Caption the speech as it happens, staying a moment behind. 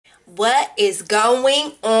What is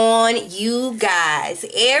going on, you guys?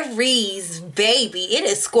 Aries, baby. It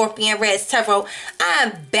is ScorpionReddz Tarot.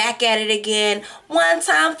 I'm back at it again. One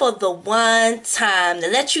time for the one time. To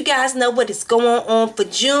let you guys know what is going on for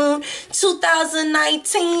June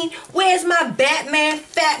 2019. Where's my Batman,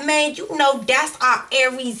 Fat Man? You know that's our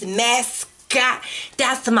Aries mascot.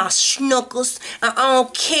 That's my snuggles. I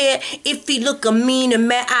don't care if he look a mean and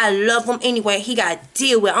mad. I love him anyway. He got to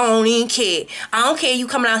deal with. I don't even care. I don't care you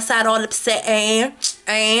coming outside all upset and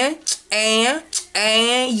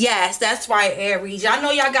yes, that's right, Aries. Y'all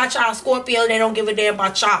know y'all got y'all Scorpio. They don't give a damn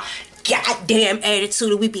about y'all goddamn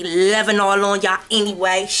attitude. We be loving all on y'all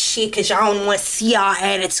anyway. Shit, cause y'all don't want to see y'all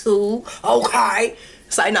attitude. Okay.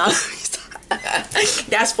 It's like, no.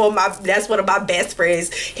 That's one of my best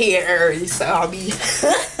friends here, Aries. So I mean,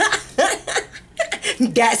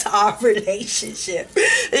 that's our relationship.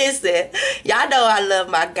 Listen, y'all know I love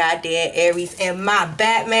my goddamn Aries, and my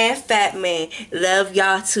Batman, Fat Man, love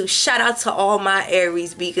y'all too. Shout out to all my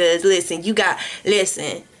Aries, because listen,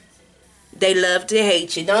 they love to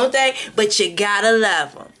hate you, don't they? But you gotta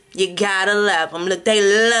love them. You gotta love them. Look,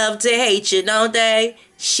 they love to hate you, don't they?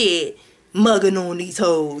 Shit. Mugging on these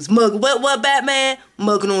hoes. What, Batman?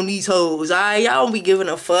 Mugging on these hoes. Alright, y'all don't be giving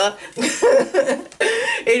a fuck.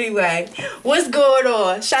 Anyway, what's going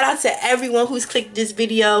on? Shout out to everyone who's clicked this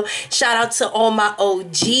video. Shout out to all my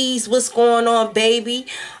OGs. What's going on, baby?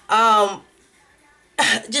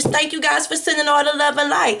 Just thank you guys for sending all the love and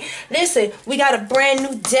light. Listen, we got a brand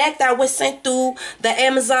new deck that was sent through the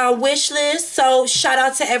Amazon wish list. So shout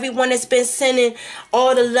out to everyone that's been sending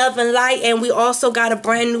all the love and light. And we also got a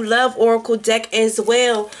brand new love oracle deck as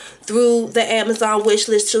well through the Amazon wish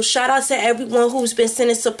list. So shout out to everyone who's been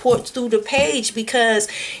sending support through the page, because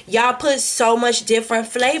y'all put so much different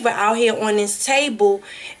flavor out here on this table,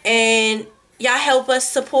 and y'all help us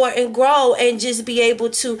support and grow and just be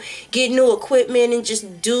able to get new equipment and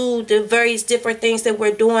just do the various different things that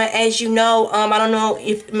we're doing. As you know, I don't know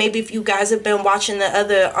if you guys have been watching the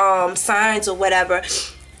other signs or whatever.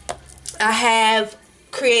 I have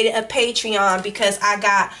created a Patreon because I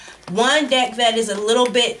got one deck that is a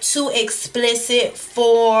little bit too explicit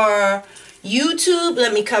for YouTube.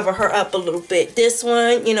 Let me cover her up a little bit. This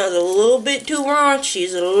one, you know, is a little bit too raunchy.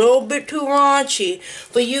 It's a little bit too raunchy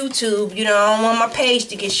for YouTube. You know, I don't want my page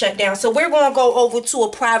to get shut down. So we're going to go over to a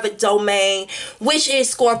private domain, which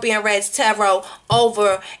is ScorpionReddz Tarot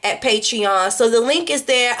over at Patreon. So the link is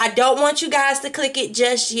there. I don't want you guys to click it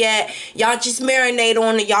just yet. Y'all just marinate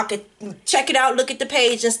on it. Y'all can check it out, look at the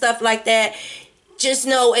page and stuff like that. Just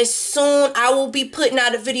know as soon I will be putting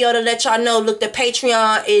out a video to let y'all know, look, the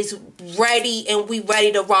Patreon is ready and we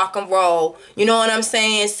ready to rock and roll. You know what I'm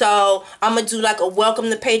saying? So I'm going to do like a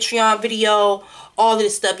welcome to Patreon video, all of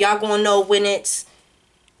this stuff. Y'all going to know when it's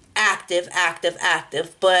active.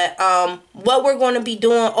 But what we're going to be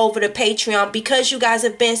doing over the Patreon, because you guys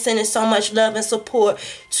have been sending so much love and support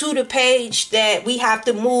to the page that we have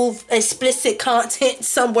to move explicit content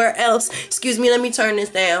somewhere else. Excuse me, let me turn this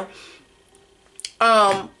down.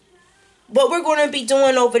 What we're going to be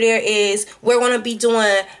doing over there is we're going to be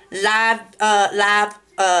doing live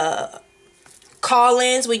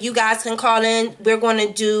call-ins where you guys can call in. We're going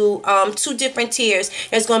to do two different tiers.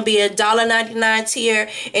 There's going to be a $1.99 tier,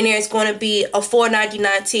 and there's going to be a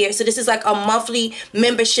 $4.99 tier. So this is like a monthly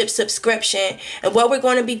membership subscription. And what we're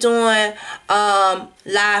going to be doing,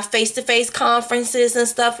 live face-to-face conferences and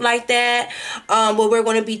stuff like that, where we're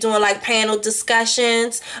going to be doing like panel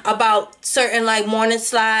discussions about certain like morning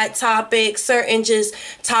slide topics, certain just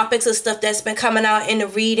topics of stuff that's been coming out in the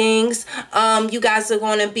readings. You guys are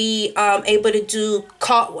going to be able to do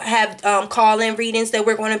call-in readings that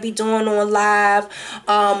we're going to be doing on live.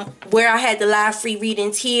 Where I had the live free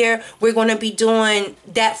readings here, we're going to be doing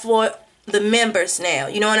that for the members now.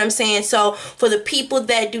 You know what I'm saying? So for the people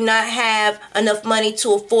that do not have enough money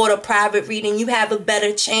to afford a private reading, you have a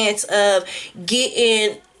better chance of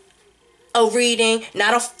getting a reading,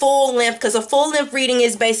 not a full length, because a full length reading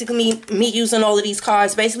is basically me using all of these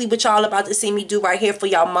cards. Basically what y'all about to see me do right here for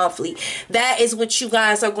y'all monthly. That is what you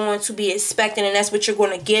guys are going to be expecting, and that's what you're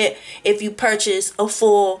going to get if you purchase a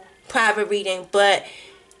full private reading. But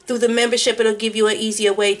through the membership, it'll give you an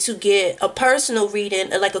easier way to get a personal reading,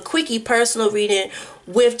 like a quickie personal reading,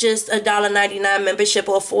 with just a $1.99 membership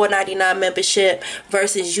or a $4.99 membership,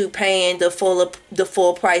 versus you paying the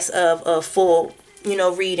full price of a full, you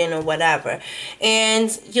know, reading or whatever.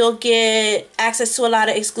 And you'll get access to a lot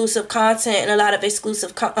of exclusive content and a lot of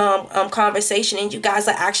exclusive conversation, and you guys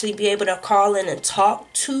will actually be able to call in and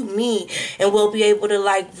talk to me, and we'll be able to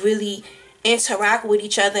like really interact with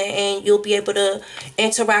each other, and you'll be able to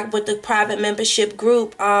interact with the private membership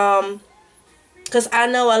group Because I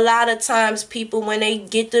know a lot of times people, when they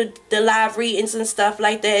get the live readings and stuff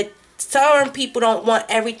like that, certain people don't want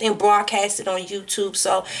everything broadcasted on YouTube.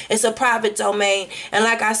 So it's a private domain. And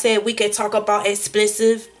like I said, we can talk about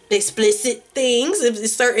explicit things if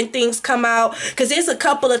certain things come out, because there's a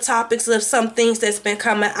couple of topics of some things that's been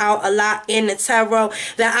coming out a lot in the tarot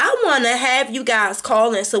that I want to have you guys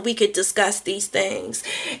call in so we could discuss these things.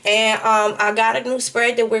 And I got a new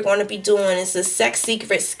spread that we're going to be doing. It's a sex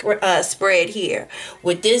secret spread here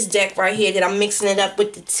with this deck right here that I'm mixing it up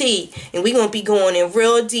with the tea, and we're going to be going in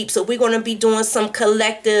real deep. So we're going to be doing some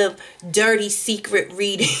collective dirty secret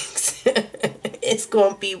readings. It's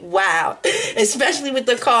going to be wild, especially with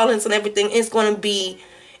the call-ins and everything. It's going to be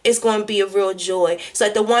a real joy. So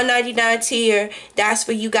at the $199 tier, that's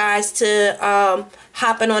for you guys to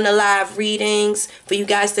hop in on the live readings, for you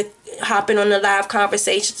guys to hop in on the live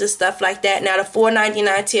conversations and stuff like that. Now the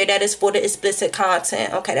 $4.99 tier, that is for the explicit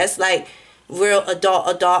content. Okay, that's like real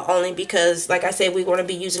adult only, because like I said, we're going to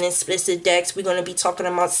be using explicit decks. We're going to be talking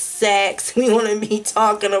about sex. We're going to be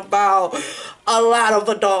talking about a lot of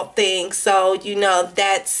adult things. So, you know,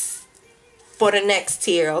 that's for the next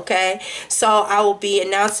tier, okay? So I will be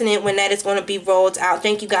announcing it when that is going to be rolled out.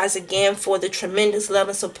 Thank you guys again for the tremendous love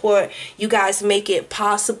and support. You guys make it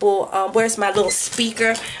possible. Where's my little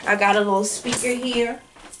speaker? I got a little speaker here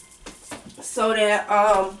so that,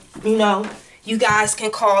 you know, you guys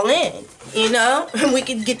can call in, you know, and we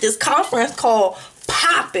can get this conference call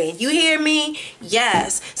popping. You hear me?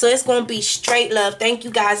 Yes. So it's going to be straight love. Thank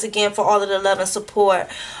you guys again for all of the love and support.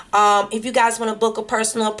 If you guys want to book a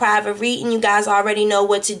personal private reading, you guys already know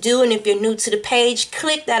what to do. And if you're new to the page,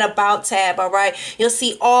 click that about tab. All right, you'll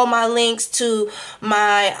see all my links to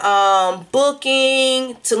my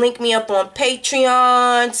booking, to link me up on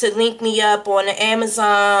Patreon, to link me up on the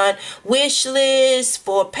Amazon wish list,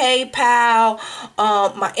 for PayPal,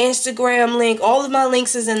 my Instagram link. All of my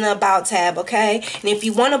links is in the about tab. Okay, and if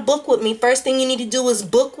you want to book with me, first thing you need to do is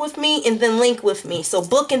book with me and then link with me. So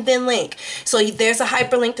book and then link. So there's a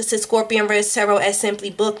hyperlink that says ScorpionReddz Tarot as Simply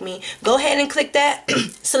Book Me. Go ahead and click that.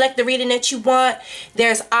 Select the reading that you want.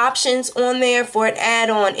 There's options on there for an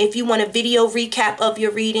add-on. If you want a video recap of your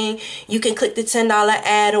reading, you can click the $10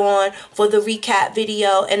 add-on for the recap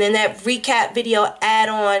video. And then that recap video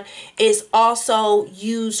add-on is also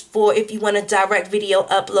used for if you want a direct video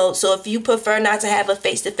upload. So if you prefer not to have a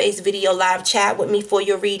face-to-face video live chat with me for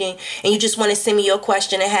your reading, and you just want to send me your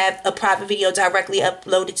question and have a private video directly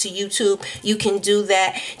uploaded to YouTube, you can do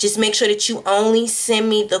that. Just make sure that you only send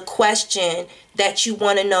me the question that you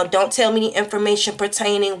want to know. Don't tell me the information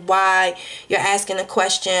pertaining why you're asking a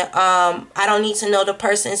question. I don't need to know the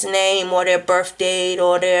person's name or their birth date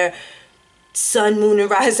or their sun, moon, and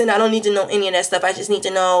rising. I don't need to know any of that stuff. I just need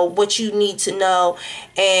to know what you need to know,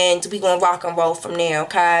 and we're gonna rock and roll from there.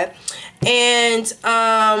 Okay? And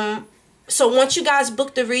so once you guys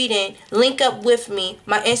book the reading, link up with me.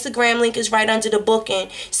 My Instagram link is right under the booking.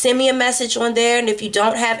 Send me a message on there. And if you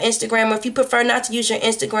don't have Instagram, or if you prefer not to use your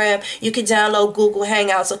Instagram, you can download Google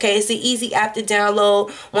Hangouts. Okay, it's an easy app to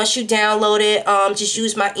download. Once you download it, just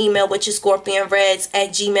use my email, which is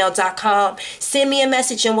scorpionreddz@gmail.com. Send me a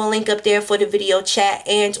message and we'll link up there for the video chat,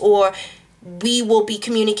 and or we will be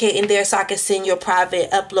communicating there, so I can send your private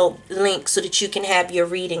upload link so that you can have your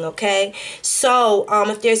reading. Okay, so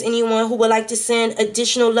if there's anyone who would like to send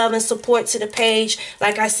additional love and support to the page,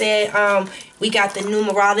 like I said, we got the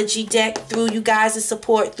numerology deck through you guys'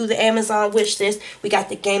 support through the Amazon wish list. We got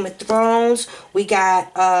the Game of Thrones. We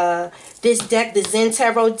got this deck, the Zen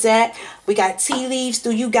Tarot deck. We got tea leaves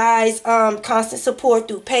through you guys' constant support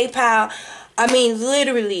through PayPal. I mean,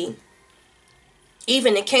 literally,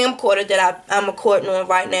 even the camcorder that I'm recording on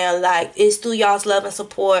right now, like, it's through y'all's love and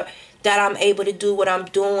support that I'm able to do what I'm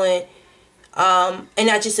doing. And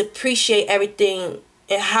I just appreciate everything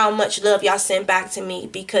and how much love y'all send back to me,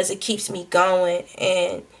 because it keeps me going,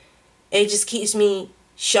 and it just keeps me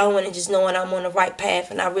showing and just knowing I'm on the right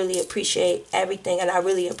path. And I really appreciate everything, and I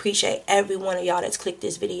really appreciate every one of y'all that's clicked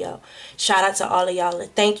this video. Shout out to all of y'all,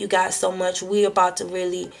 and thank you guys so much. We're about to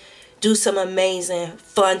really do some amazing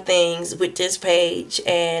fun things with this page,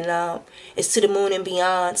 and it's to the moon and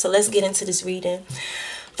beyond. So let's get into this reading.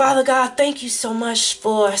 Father God, thank you so much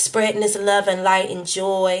for spreading this love and light and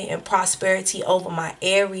joy and prosperity over my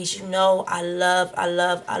Aries. You know I love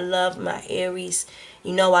my Aries.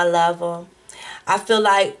 You know I love them. I feel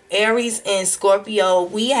like Aries and Scorpio,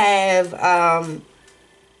 we have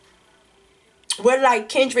we're like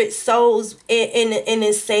kindred souls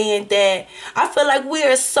in saying that I feel like we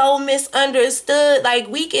are so misunderstood. Like,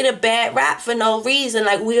 we get a bad rap for no reason.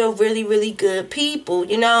 Like, we are really, really good people,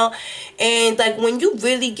 you know? And like, when you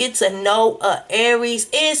really get to know Aries,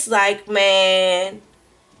 it's like, man,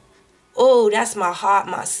 oh, that's my heart,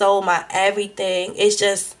 my soul, my everything. It's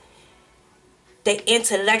just, they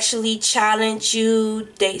intellectually challenge you,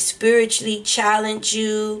 they spiritually challenge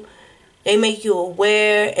you, they make you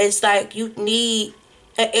aware. It's like you need,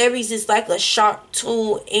 Aries is like a sharp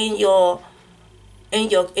tool in your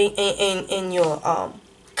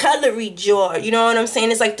cutlery drawer. You know what I'm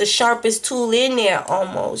saying? It's like the sharpest tool in there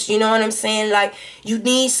almost. You know what I'm saying? Like, you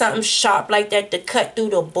need something sharp like that to cut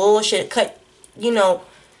through the bullshit, cut, you know,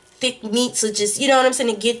 thick meats, or just, you know what I'm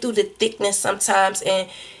saying, to get through the thickness sometimes. And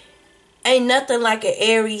ain't nothing like an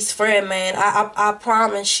Aries friend, man. I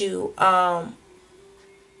promise you.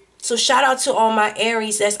 So shout out to all my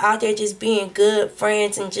Aries that's out there just being good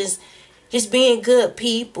friends and just being good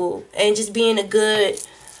people and just being a good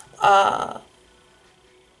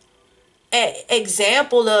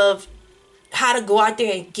example of how to go out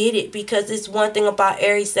there and get it. Because it's one thing about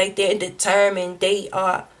Aries, like, they're determined. They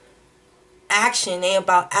are action. They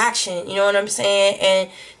about action. You know what I'm saying?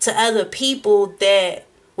 And to other people that,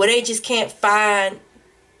 where they just can't find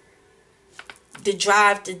the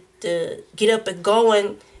drive to get up and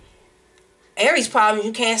going, Aries problem,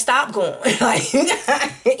 you can't stop going. Like, you know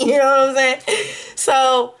what I'm saying?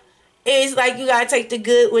 So it's like you gotta take the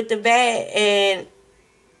good with the bad. And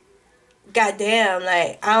goddamn,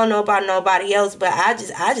 like, I don't know about nobody else, but I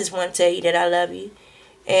just want to tell you that I love you.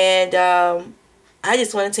 And I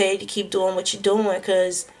just want to tell you to keep doing what you're doing,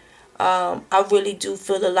 because I really do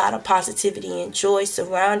feel a lot of positivity and joy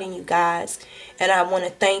surrounding you guys. And I want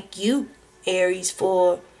to thank you, Aries,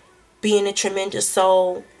 for being a tremendous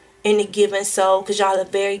soul and a giving soul, because y'all are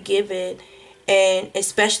very giving, and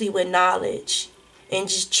especially with knowledge and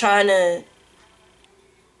just trying to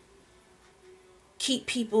keep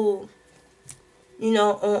people, you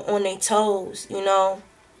know, on their toes, you know.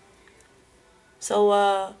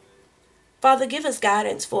 So Father, give us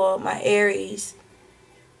guidance for my Aries.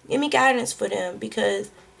 Give me guidance for them,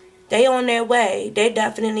 because they on their way. They're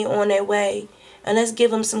definitely on their way. And let's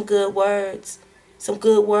give them some good words. Some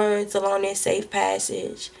good words along their safe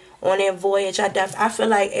passage, on their voyage. I feel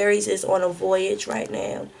like Aries is on a voyage right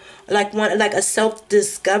now. Like a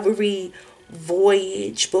self-discovery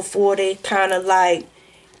voyage before they kind of like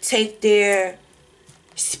take their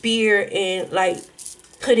spear and like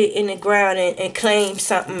put it in the ground and claim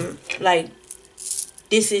something like,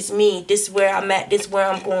 this is me, this is where I'm at, this is where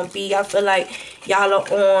I'm going to be. I feel like y'all are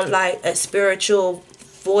on like a spiritual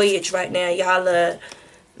voyage right now. Y'all are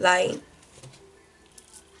like,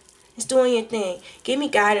 it's doing your thing. Give me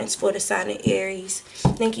guidance for the sign of Aries.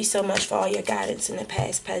 Thank you so much for all your guidance in the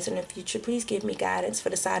past, present, and future. Please give me guidance for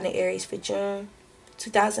the sign of Aries for June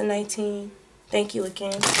 2019. Thank you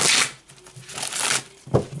again.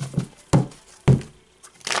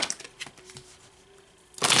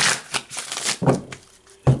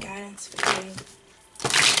 Guidance for you.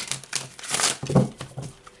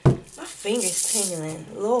 My fingers tingling,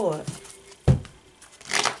 Lord.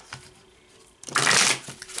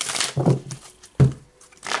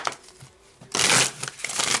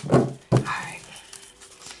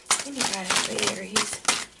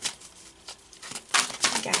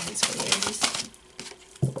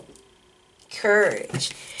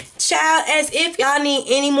 Courage. Child, as if y'all need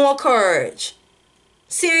any more courage.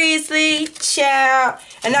 Seriously, child.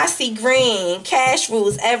 And I see green. Cash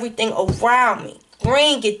rules everything around me.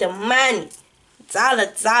 Green, get the money.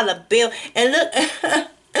 Dollar bill. And look,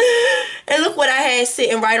 and look what I had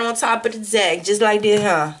sitting right on top of the deck. Just like this,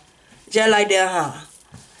 huh? Just like that, huh?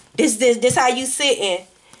 This how you sitting.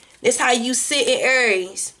 This how you sitting,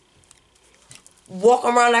 Aries. Walk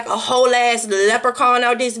around like a whole ass leprechaun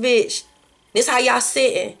out this bitch. This how y'all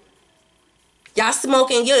sitting. Y'all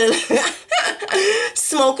smoking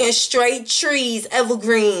smoking straight trees,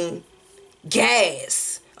 evergreen,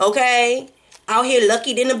 gas. Okay? Out here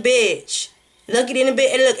lucky than a bitch. Lucky than a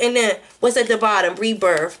bitch. And look, and then what's at the bottom?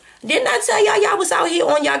 Rebirth. Didn't I tell y'all was out here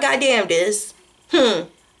on y'all goddamn this? Let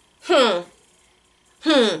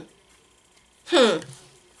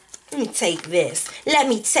me take this. Let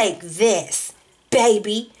me take this,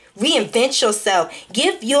 baby. Reinvent yourself.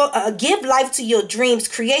 Give life to your dreams.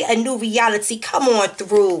 Create a new reality. Come on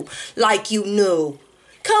through like you knew.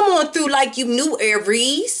 Come on through like you knew,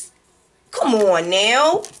 Aries. Come on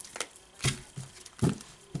now.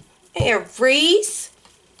 Aries.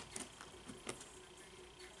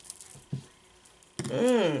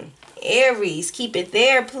 Aries, keep it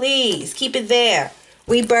there, please. Keep it there.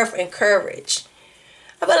 rebirth and courage.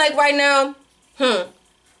 I feel like right now,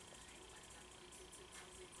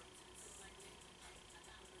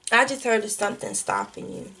 I just heard of something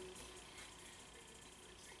stopping you.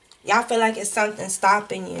 Y'all feel like it's something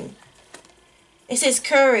stopping you. It says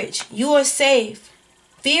courage. You are safe.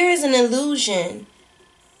 Fear is an illusion.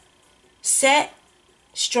 Set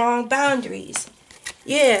strong boundaries.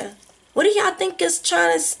 Yeah. What do y'all think is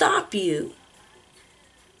trying to stop you?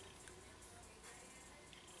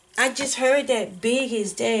 I just heard that big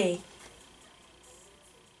as day.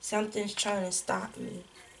 Something's trying to stop me.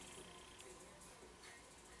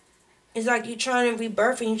 It's like you're trying to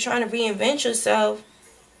rebirth and you're trying to reinvent yourself.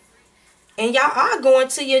 And y'all are going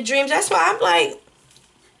to your dreams. That's why I'm like,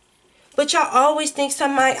 but y'all always think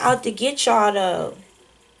somebody out to get y'all though.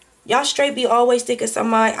 Y'all straight be always thinking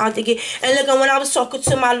somebody out to get. And look, when I was talking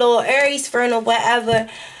to my little Aries friend or whatever,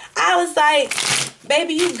 I was like,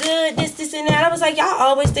 baby, you good, this, and that. I was like, y'all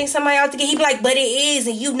always think somebody out to get. He be like, but it is,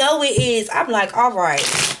 and you know it is. I'm like, all right.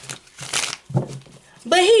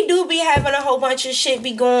 But he do be having a whole bunch of shit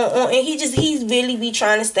be going on. And he's really be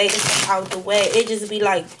trying to stay the fuck out the way. It just be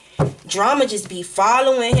like, drama just be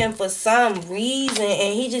following him for some reason.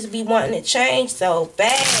 And he just be wanting to change so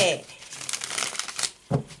bad.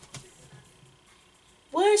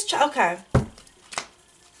 Okay.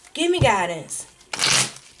 Give me guidance.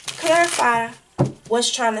 Clarify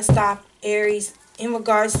what's trying to stop Aries in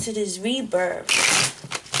regards to this rebirth.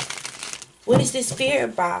 What is this fear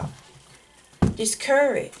about? This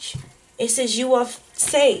courage. It says you are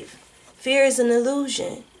safe. Fear is an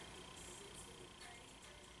illusion.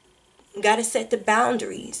 You gotta set the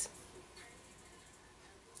boundaries.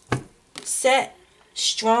 Set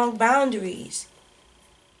strong boundaries.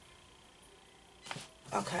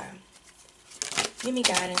 Okay. Give me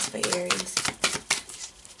guidance for Aries.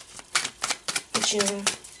 June.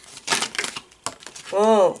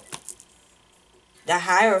 Whoa. The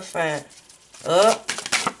Hierophant. Up.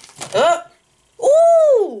 Up.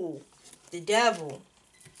 Ooh. The Devil.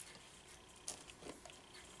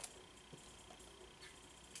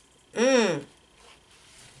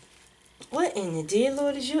 What in the dear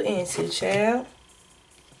Lord did you answer, child?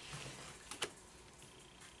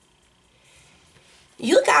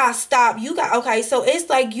 You gotta stop. Okay, so it's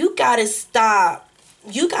like you gotta stop.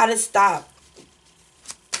 You gotta stop.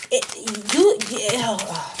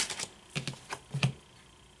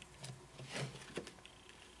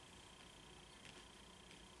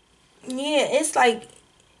 Yeah, it's like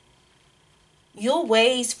your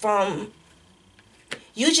ways from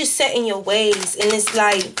you just setting your ways, and it's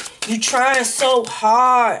like you trying so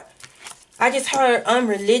hard. I just heard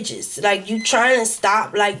unreligious. Like you trying to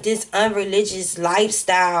stop like this unreligious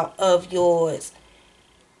lifestyle of yours.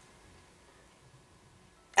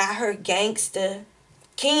 I heard gangster.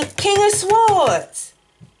 King of Swords.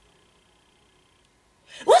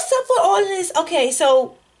 What's up with all of this? Okay,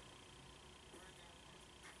 so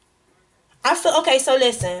I feel okay, so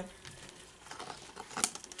listen.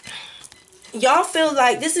 Y'all feel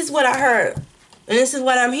like this is what I heard. And this is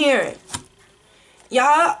what I'm hearing.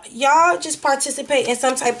 Y'all just participate in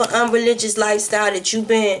some type of unreligious lifestyle that you've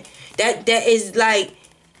been that is like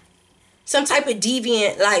some type of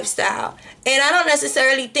deviant lifestyle. And I don't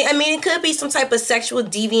necessarily think, I mean, it could be some type of sexual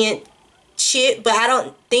deviant shit, but I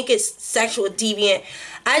don't think it's sexual deviant.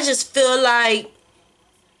 I just feel like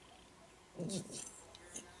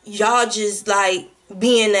y'all just like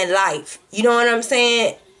being in life. You know what I'm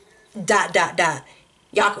saying? ...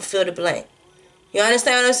 Y'all can fill the blank. You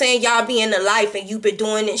understand what I'm saying? Y'all be in the life and you've been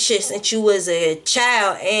doing this shit since you was a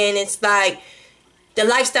child. And it's like the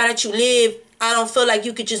lifestyle that you live, I don't feel like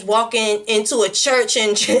you could just walk into a church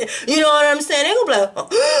and, you know what I'm saying? They gonna be like,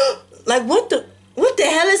 oh, like what the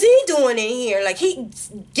hell is he doing in here? Like he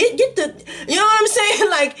get the, you know what I'm saying?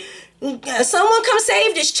 Like someone come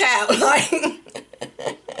save this child. Like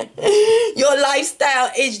your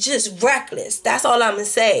lifestyle is just reckless. That's all I'm gonna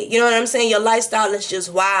say. You know what I'm saying? Your lifestyle is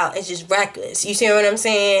just wild. It's just reckless. You see what I'm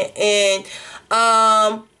saying? And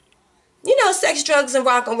you know, sex, drugs, and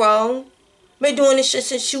rock and roll. Been doing this shit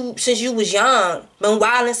since you was young. Been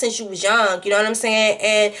wilding since you was young. You know what I'm saying?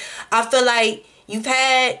 And I feel like you've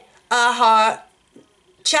had a hard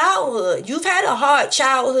childhood. You've had a hard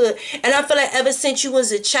childhood. And I feel like ever since you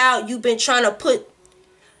was a child, you've been trying to put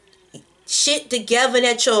shit together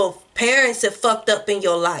that your parents have fucked up in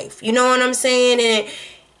your life. You know what I'm saying? And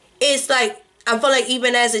it's like, I feel like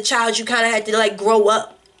even as a child, you kind of had to like grow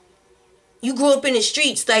up. You grew up in the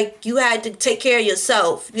streets, like you had to take care of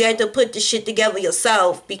yourself. You had to put the shit together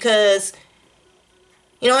yourself because,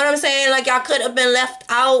 you know what I'm saying? Like y'all could have been left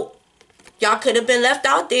out. Y'all could have been left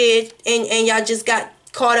out there and y'all just got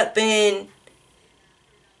caught up in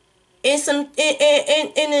in some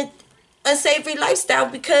in an unsavory lifestyle,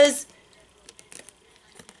 because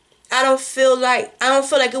I don't feel like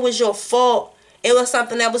it was your fault. It was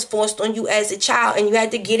something that was forced on you as a child, and you had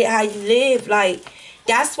to get it how you live. Like,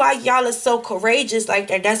 that's why y'all are so courageous like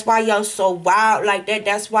that. That's why y'all so wild like that.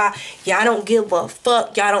 That's why y'all don't give a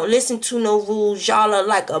fuck. Y'all don't listen to no rules. Y'all are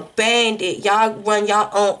like a bandit. Y'all run y'all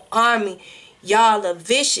own army. Y'all are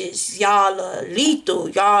vicious. Y'all are lethal.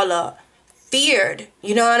 Y'all are feared.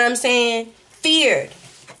 You know what I'm saying? Feared.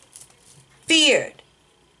 Feared.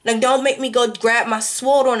 Like, don't make me go grab my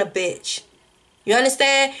sword on a bitch. You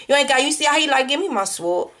understand? You see how he like, give me my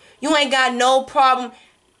sword. You ain't got no problem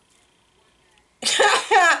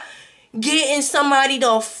getting somebody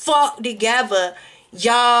to fuck together.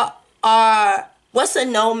 Y'all are, what's a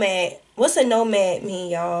nomad? What's a nomad mean,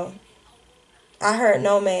 y'all? I heard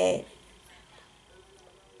nomad.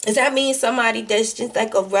 Does that mean somebody that's just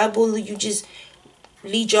like a rebel? You just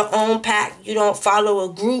lead your own pack. You don't follow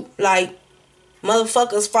a group. Like,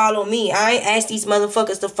 motherfuckers follow me. I ain't asked these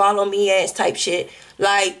motherfuckers to follow me ass type shit.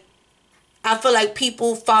 Like, I feel like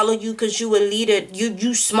people follow you because you a leader.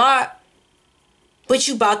 You smart, but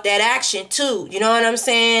you about that action too. You know what I'm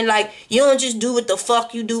saying? Like, you don't just do what the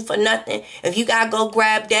fuck you do for nothing. If you gotta go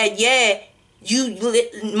grab that, yeah,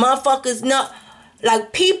 motherfuckers know.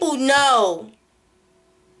 Like, people know.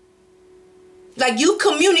 Like, you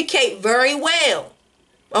communicate very well.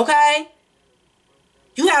 Okay?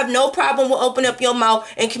 You have no problem with opening up your mouth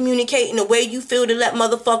and communicating the way you feel to let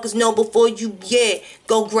motherfuckers know before you,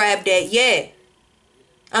 go grab that,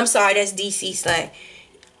 I'm sorry, that's DC slang.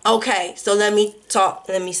 Okay, so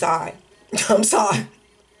sorry. I'm sorry.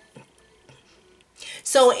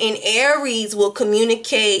 So in Aries will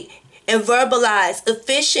communicate and verbalize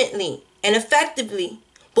efficiently and effectively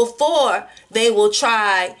before they will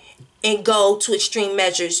try and go to extreme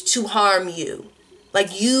measures to harm you.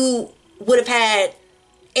 Like, you would have had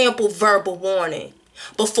ample verbal warning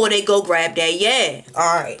before they go grab that,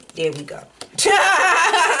 Alright, there we go.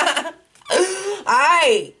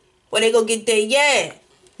 Alright, when they go get that,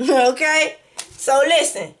 Okay? So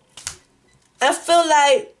listen, I feel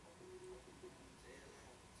like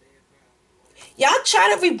y'all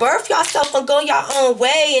try to rebirth yourself and go your own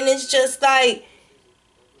way, and it's just like,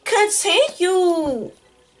 continue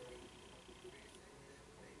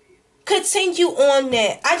on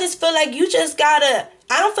that. I just feel like you just gotta,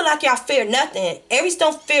 I don't feel like y'all fear nothing. Aries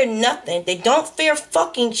don't fear nothing. They don't fear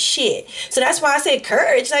fucking shit. So that's why I said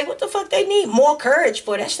courage. Like, what the fuck they need more courage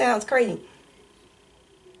for? That sounds crazy.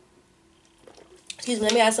 Excuse me,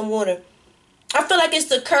 let me have some water. I feel like it's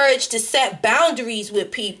the courage to set boundaries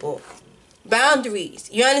with people. Boundaries.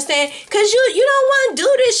 You understand? Because you don't want to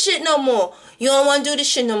do this shit no more. You don't want to do this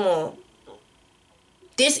shit no more.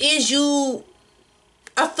 This is you.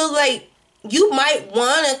 I feel like you might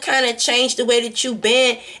want to kind of change the way that you've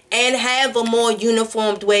been and have a more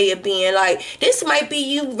uniformed way of being. Like, this might be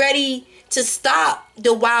you ready to stop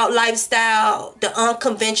the wild lifestyle, the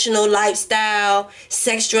unconventional lifestyle,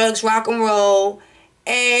 sex, drugs, rock and roll.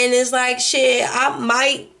 And it's like, shit, I've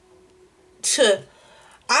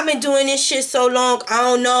been doing this shit so long, I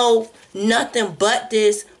don't know nothing but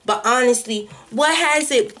this. But honestly, what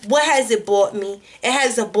has it bought me? It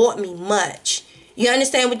hasn't bought me much. You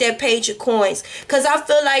understand, with that page of coins? Because I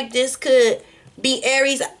feel like this could be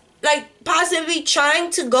Aries, like, possibly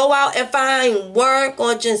trying to go out and find work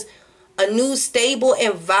or just a new stable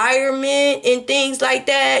environment and things like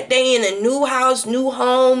that. They in a new house, new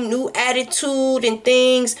home, new attitude and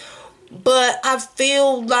things. But I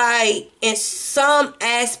feel like in some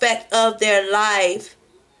aspect of their life,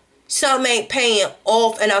 some ain't paying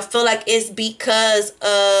off. And I feel like it's because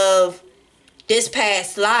of this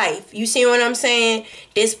past life. You see what I'm saying?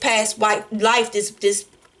 This past life, this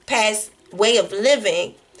past way of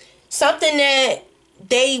living. Something that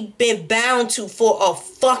they've been bound to for a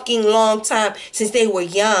fucking long time, since they were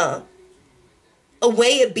young. A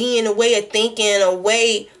way of being, a way of thinking, a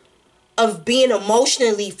way of being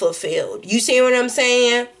emotionally fulfilled. You see what I'm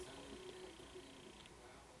saying?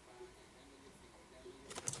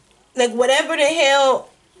 Like, whatever the hell,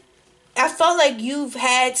 I felt like you've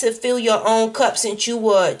had to fill your own cup since you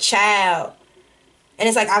were a child. And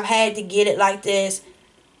it's like, I've had to get it like this.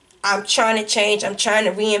 I'm trying to change. I'm trying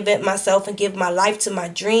to reinvent myself and give my life to my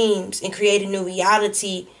dreams and create a new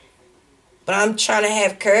reality. But I'm trying to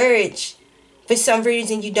have courage. For some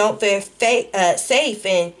reason, you don't feel safe.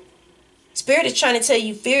 And Spirit is trying to tell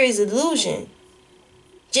you fear is illusion.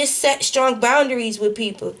 Just set strong boundaries with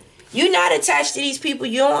people. You're not attached to these people.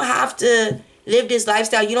 You don't have to live this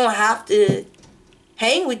lifestyle. You don't have to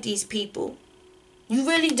hang with these people. You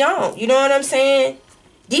really don't. You know what I'm saying?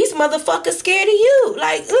 These motherfuckers scared of you.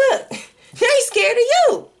 Like, look, they scared of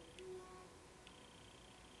you.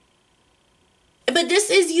 But this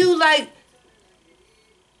is you, like,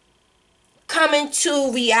 coming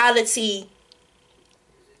to reality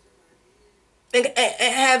and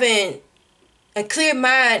having a clear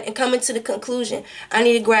mind and coming to the conclusion, I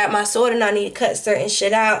need to grab my sword and I need to cut certain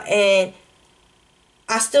shit out. And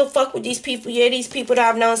I still fuck with these people. Yeah, these people that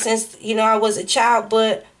I've known since, you know, I was a child,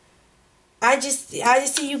 but I just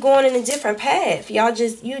see you going in a different path. You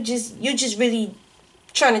just really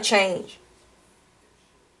trying to change.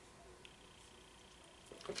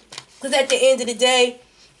 Because at the end of the day,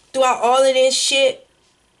 throughout all of this shit,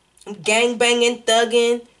 gang banging,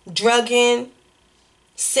 thugging, drugging,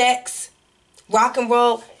 sex, rock and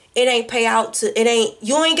roll, you ain't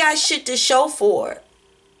got shit to show for it.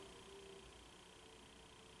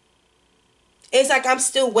 It's like I'm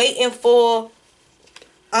still waiting for,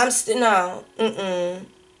 and it's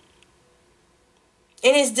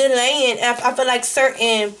delaying. I feel like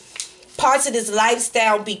certain parts of this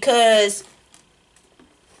lifestyle, because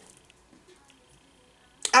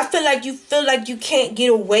I feel like you can't get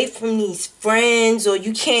away from these friends, or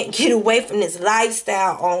you can't get away from this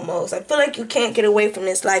lifestyle almost. I feel like you can't get away from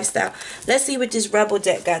this lifestyle. Let's see what this Rebel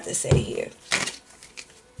deck got to say here.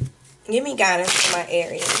 Give me guidance for my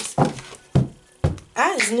Aries.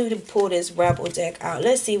 I just knew to pull this Rebel deck out.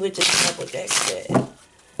 Let's see what this Rebel deck said.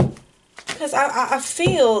 Because I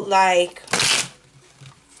feel like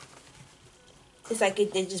it's like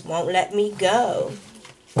it just won't let me go.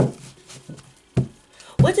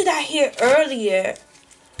 What did I hear earlier?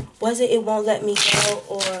 Was it won't let me go,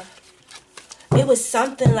 or it was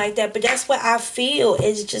something like that? But that's what I feel.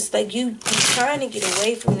 It's just like you trying to get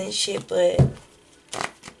away from this shit, but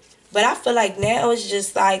I feel like now it's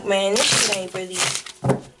just like, man, this shit ain't really.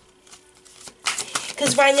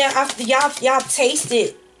 Cause right now, y'all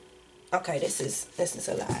tasted. Okay, this is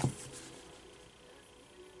a lie.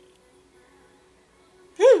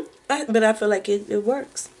 But I feel like it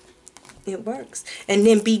works. It works. And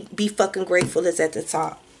then be fucking grateful is at the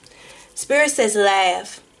top. Spirit says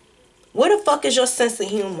laugh. Where the fuck is your sense of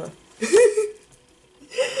humor?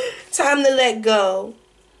 Time to let go.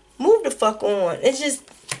 Move the fuck on. It's just,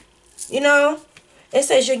 you know, it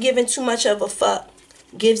says you're giving too much of a fuck.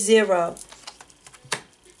 Give 0.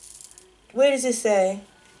 Where does it say?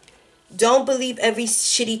 Don't believe every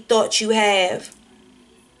shitty thought you have.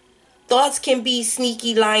 Thoughts can be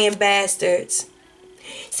sneaky, lying bastards.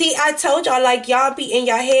 See, I told y'all, like, y'all be in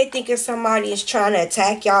your head thinking somebody is trying to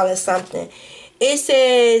attack y'all or something. It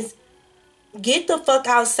says, get the fuck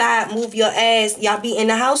outside, move your ass. Y'all be in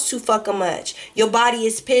the house too fucking much. Your body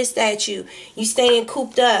is pissed at you. You staying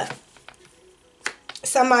cooped up.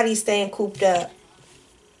 Somebody's staying cooped up.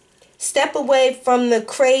 Step away from the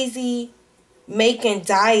crazy making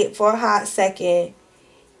diet for a hot second.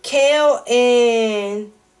 Kale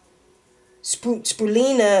and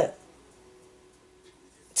spirulina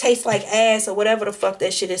tastes like ass, or whatever the fuck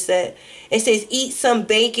that shit is said. It says eat some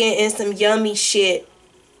bacon and some yummy shit.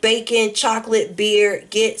 Bacon, chocolate, beer,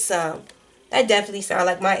 get some. That definitely sounds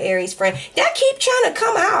like my Aries friend. That keep trying to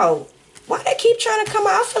come out. Why they keep trying to come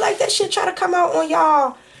out? I feel like that shit try to come out on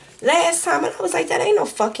y'all last time, and I was like, that ain't no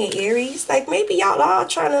fucking Aries. Like, maybe y'all all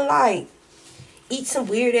trying to, like, eat some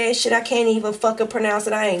weird ass shit I can't even fucking pronounce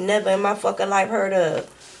it. I ain't never in my fucking life heard of.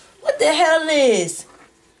 What the hell is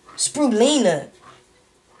spirulina?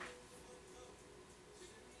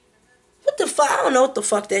 What the fuck? I don't know what the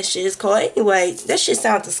fuck that shit is called. Anyway, that shit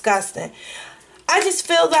sounds disgusting. I just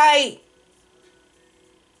feel like,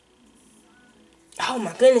 oh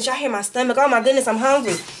my goodness, y'all hear my stomach? Oh my goodness, I'm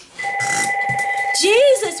hungry.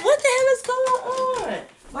 Jesus, what the hell is going on?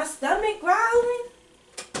 My stomach growling?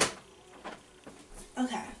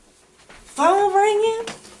 Okay. Phone ringing?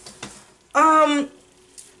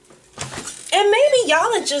 And maybe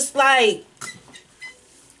y'all are just like,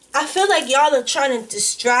 I feel like y'all are trying to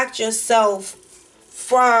distract yourself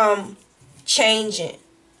from changing.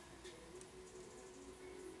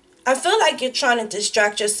 I feel like you're trying to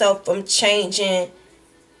distract yourself from changing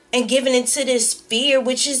and giving into this fear,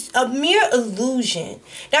 which is a mere illusion.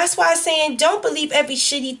 That's why I'm saying don't believe every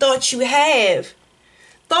shitty thought you have.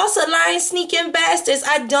 Thoughts are lying, sneaking bastards.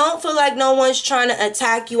 I don't feel like no one's trying to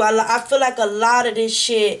attack you. I feel like a lot of this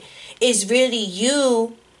shit is really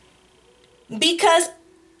you, because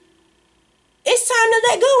it's time to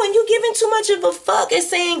let go, and you giving too much of a fuck. It's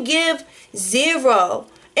saying give 0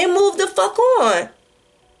 and move the fuck on.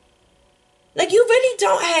 Like, you really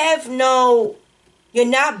don't have no, you're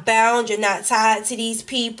not bound, you're not tied to these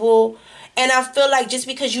people. And I feel like just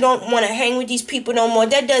because you don't want to hang with these people no more,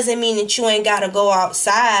 that doesn't mean that you ain't got to go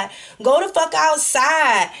outside. Go the fuck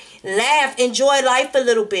outside. Laugh. Enjoy life a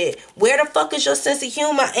little bit. Where the fuck is your sense of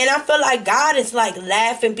humor? And I feel like God is like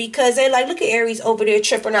laughing because they're like, look at Aries over there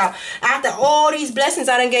tripping out. After all these blessings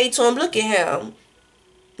I done gave to him, look at him.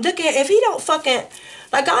 Look at him. If he don't fucking...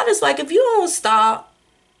 Like, God is like, if you don't stop,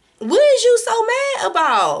 what is you so mad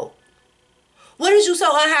about? What is you so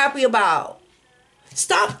unhappy about?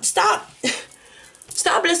 Stop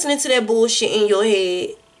listening to that bullshit in your head,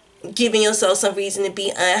 giving yourself some reason to be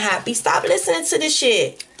unhappy. Stop listening to this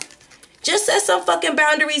shit. Just set some fucking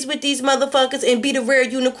boundaries with these motherfuckers and be the rare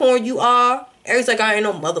unicorn you are. Aries like, I ain't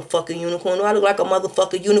no motherfucking unicorn. Do I look like a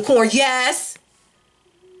motherfucking unicorn? Yes.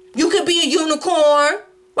 You could be a unicorn.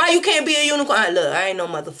 Why you can't be a unicorn? Look, I ain't no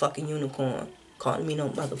motherfucking unicorn. Calling me no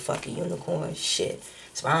motherfucking unicorn. Shit.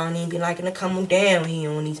 So I don't even be liking to come down here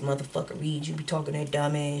on these motherfucking reads. You be talking that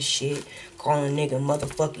dumb ass shit. Calling a nigga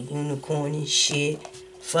motherfucking unicorn and shit.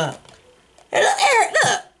 Fuck. Hey, look, Eric,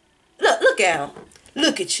 look at him.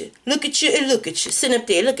 Look at you. Look at you and look at you. Sit up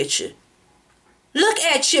there, look at you. Look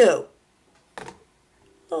at you.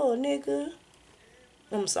 Oh, nigga.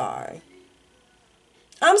 I'm sorry.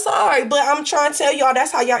 I'm sorry, but I'm trying to tell y'all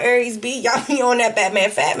that's how y'all Aries be. Y'all be on that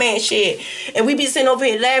Batman, Fat Man shit. And we be sitting over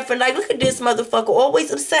here laughing like, look at this motherfucker.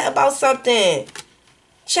 Always upset about something.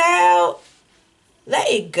 Child, let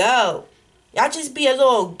it go. Y'all just be a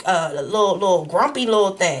little grumpy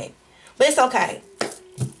little thing. But it's okay.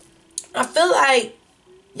 I feel like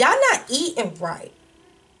y'all not eating right.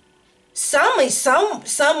 Some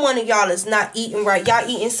one of y'all is not eating right. Y'all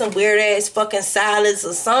eating some weird ass fucking salads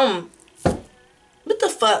or something. What the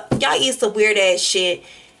fuck? Y'all eat some weird ass shit.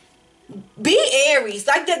 Be Aries.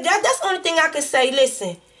 Like that's the only thing I can say.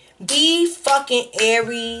 Listen, be fucking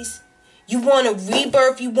Aries. You want to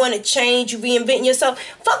rebirth. You want to change. You reinvent yourself.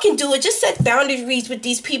 Fucking do it. Just set boundaries with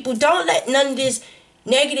these people. Don't let none of this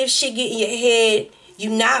negative shit get in your head.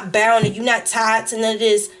 You're not bound. You're not tied to none of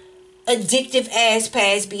this addictive ass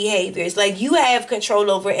past behaviors. Like, you have control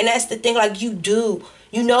over it. And that's the thing. Like, you do.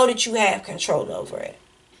 You know that you have control over it.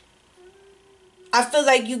 I feel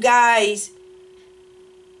like you guys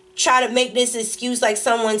try to make this excuse like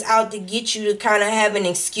someone's out to get you to kind of have an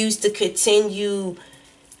excuse to continue.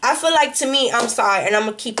 I feel like, to me, I'm sorry, and I'm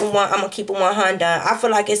gonna keep it 100. I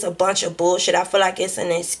feel like it's a bunch of bullshit. I feel like it's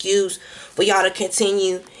an excuse for y'all to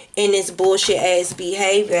continue in this bullshit ass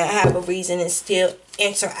behavior and have a reason to still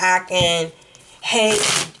interact and hang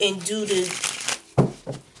and do the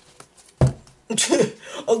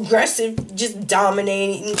aggressive, just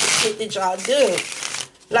dominating shit that y'all do.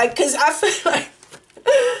 Like, cause I feel like,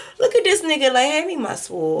 look at this nigga, like, hand me my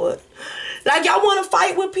sword. Like, y'all want to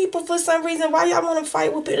fight with people for some reason. Why y'all want to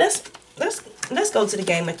fight with people? Let's go to the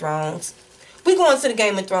Game of Thrones. We going to the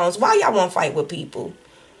Game of Thrones. Why y'all want to fight with people?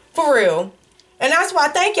 For real. And that's why,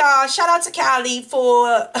 thank y'all. Shout out to Callie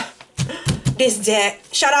for this deck.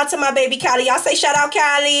 Shout out to my baby Callie. Y'all say shout out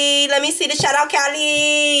Callie. Let me see the shout out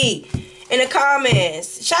Callie in the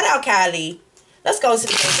comments. Shout out Callie. Let's go to the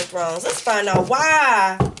Game of Thrones. Let's find out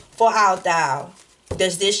why for out thou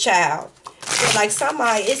does this child feel like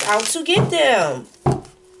somebody is out to get them.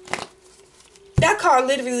 That card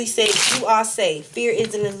literally says you are safe. Fear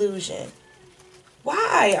is an illusion.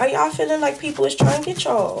 Why are y'all feeling like people is trying to get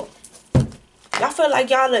y'all? Y'all feel like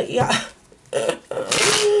y'all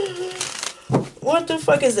what the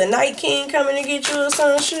fuck, is the Night King coming to get you or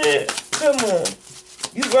some shit? Come on.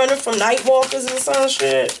 You running from night walkers or some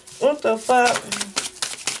shit? What the fuck?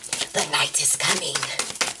 The night is coming.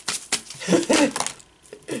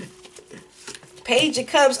 Page of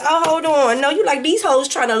Cups. Oh, hold on. No, you like, these hoes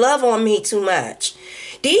trying to love on me too much.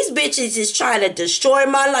 These bitches is trying to destroy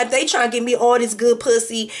my life. They trying to give me all this good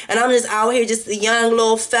pussy. And I'm just out here just a young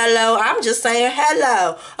little fellow. I'm just saying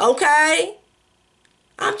hello. Okay?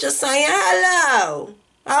 I'm just saying hello.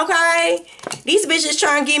 Okay? These bitches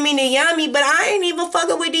trying to give me the yummy, but I ain't even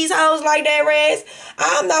fucking with these hoes like that, Rez.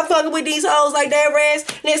 I'm not fucking with these hoes like that, Rez.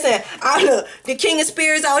 Listen, look, the King of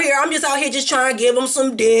Spirits out here. I'm just out here just trying to give them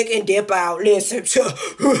some dick and dip out. Listen to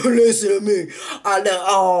me.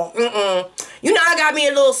 You know, I got me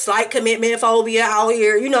a little slight commitment phobia out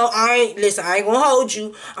here. You know, I ain't gonna hold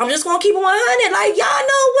you. I'm just gonna keep it 100. Like, y'all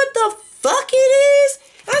know what the fuck it is?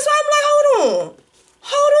 That's why I'm like,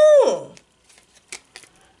 hold on.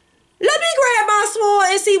 Let me grab my sword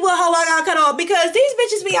and see what hoe I got cut off, because these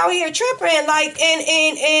bitches be out here tripping. Like,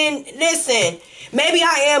 and listen, maybe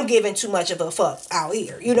I am giving too much of a fuck out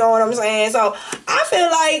here. You know what I'm saying? So I feel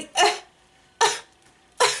like,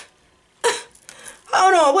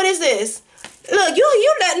 hold on, what is this? Look,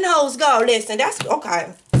 you letting hoes go. Listen, that's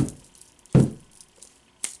okay.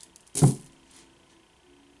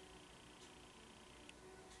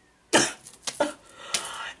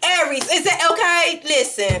 Aries. Is that okay?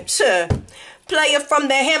 Listen, player from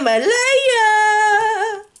the Himalaya.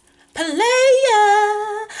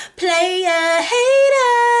 Player,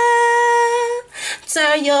 hater.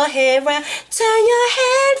 Turn your head round, turn your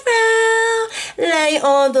head round. Lay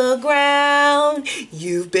on the ground.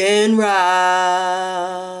 You've been robbed.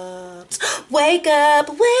 Wake up,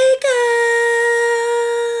 wake up.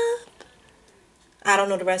 I don't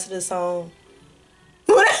know the rest of the song.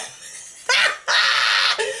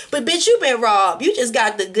 But bitch, you been robbed. You just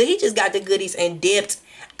got the good. He just got the goodies and dipped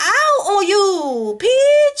out on you,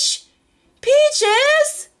 peach.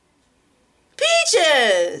 Peaches.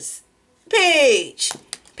 Peaches. Peach.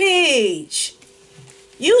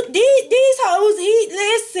 You these hoes eat.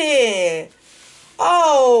 Listen.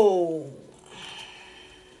 Oh.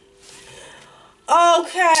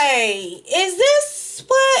 Okay. Is this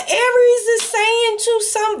what Aries is saying to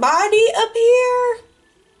somebody up here?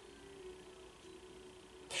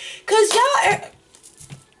 Cause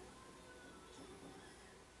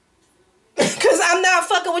I'm not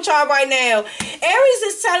fucking with y'all right now. Aries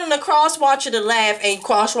is telling the cross watcher to laugh, and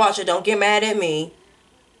cross watcher, don't get mad at me.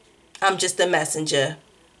 I'm just a messenger.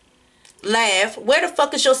 Laugh. Where the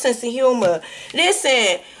fuck is your sense of humor?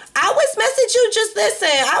 Listen, I was messaging you. Just listen.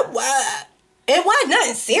 It wasn't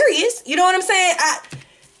nothing serious. You know what I'm saying?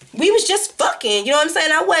 We was just fucking. You know what I'm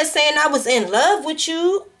saying? I wasn't saying I was in love with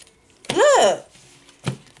you. Look.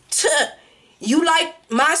 You like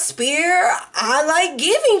my spear? I like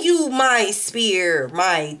giving you my spear,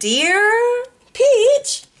 my dear.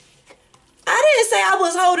 Peach. I didn't say I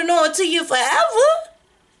was holding on to you forever.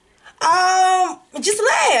 Just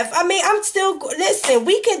laugh. I mean, I'm still, listen,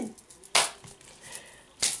 we could.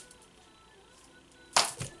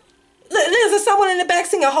 There's someone in the back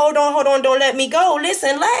singing, hold on, don't let me go.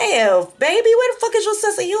 Listen, laugh, baby. Where the fuck is your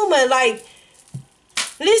sense of humor? Like,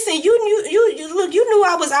 listen, you knew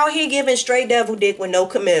I was out here giving straight devil dick with no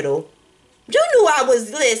committal. You knew I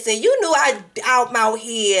was, listen, you knew I out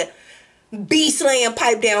here slaying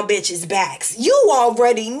pipe down bitches' backs. You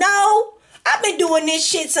already know. I've been doing this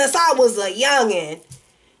shit since I was a youngin'.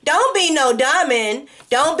 Don't be no dummin'.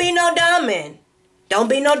 Don't be no dummin'. Don't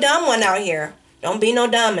be no dumb one out here. Don't be no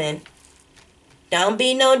dummin'. Don't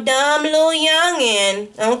be no dumb little youngin',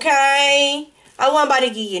 okay? I wasn't about to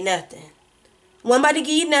give you nothing. Wasn't about to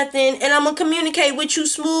give you nothing, and I'm gonna communicate with you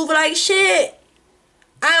smooth like shit.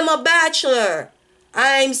 I'm a bachelor.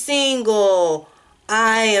 I'm single.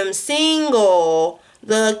 I am single.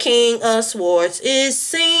 The King of Swords is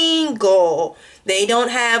single. They don't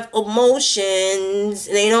have emotions.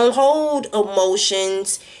 They don't hold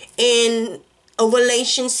emotions in a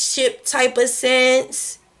relationship type of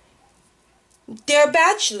sense. They're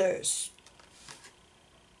bachelors.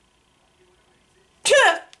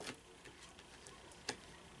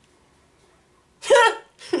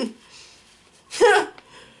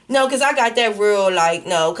 No, because I got that real, like,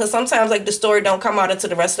 no. Because sometimes, like, the story don't come out until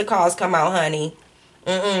the rest of the cards come out, honey.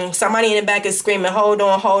 Somebody in the back is screaming, hold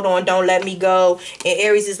on, don't let me go. And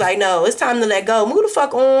Aries is like, no, it's time to let go. Move the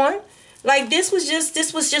fuck on. Like, this was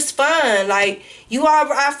just fun. Like,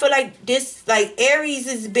 I feel like this, like, Aries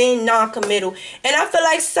has been non-committal. And I feel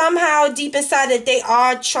like somehow deep inside that they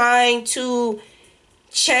are trying to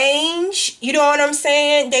change. You know what I'm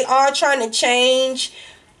saying? They are trying to change.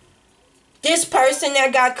 This person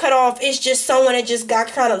that got cut off is just someone that just got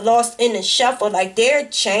kind of lost in the shuffle. Like, they're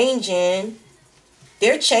changing.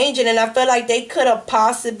 They're changing, and I feel like they could have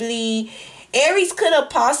possibly, Aries could have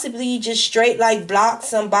possibly just straight, like, blocked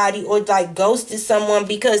somebody or, like, ghosted someone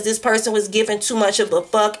because this person was giving too much of a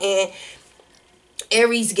fuck, and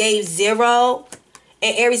Aries gave 0.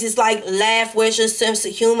 And Aries is like, laugh, where's your sense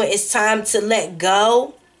of humor? It's time to let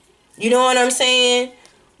go. You know what I'm saying?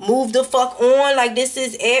 Move the fuck on. Like, this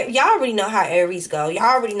is, y'all already know how Aries go.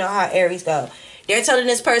 Y'all already know how Aries go. They're telling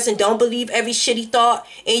this person, don't believe every shitty thought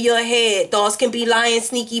in your head. Thoughts can be lying,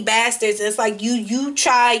 sneaky bastards. It's like you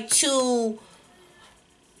try to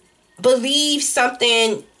believe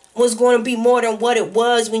something was going to be more than what it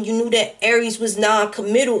was when you knew that Aries was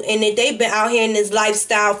non-committal and that they've been out here in this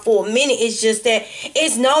lifestyle for a minute. It's just that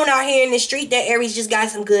it's known out here in the street that Aries just got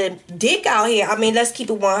some good dick out here. I mean, let's keep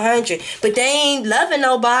it 100. But they ain't loving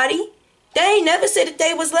nobody. They ain't never said that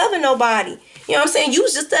they was loving nobody. You know what I'm saying? You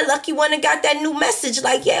was just that lucky one that got that new message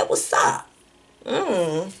like, yeah, what's up?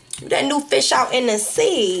 That new fish out in the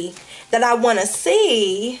sea that I want to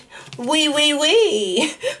see. Wee.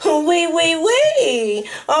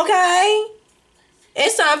 Okay?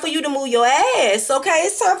 It's time for you to move your ass, okay?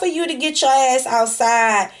 It's time for you to get your ass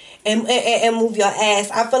outside and move your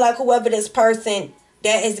ass. I feel like whoever this person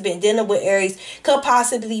that has been dealing with Aries could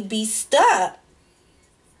possibly be stuck.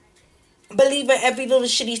 believing every little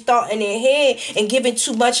shitty thought in their head and giving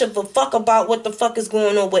too much of a fuck about what the fuck is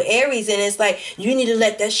going on with Aries. And it's like, you need to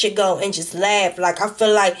let that shit go and just laugh. Like, I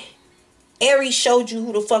feel like Aries showed you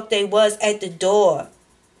who the fuck they was at the door.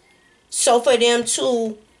 So for them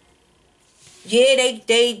to, yeah,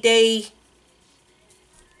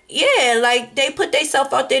 yeah, like, they put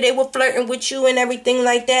themselves out there. They were flirting with you and everything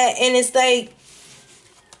like that. And it's like,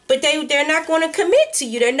 but they're not going to commit to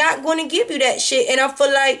you. They're not going to give you that shit. And I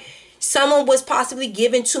feel like someone was possibly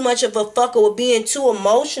giving too much of a fuck or being too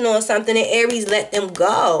emotional or something, and Aries let them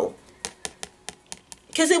go.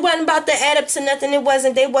 Because it wasn't about to add up to nothing. They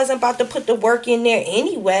wasn't about to put the work in there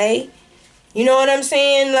anyway. You know what I'm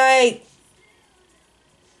saying? Like,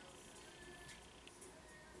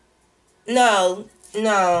 no.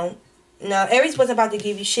 Aries wasn't about to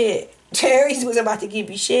give you shit. Aries was about to give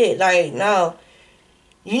you shit. Like, no.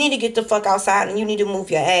 You need to get the fuck outside and you need to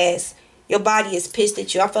move your ass. Your body is pissed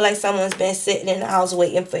at you. I feel like someone's been sitting in the house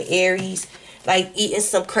waiting for Aries. Like, eating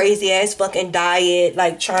some crazy ass fucking diet.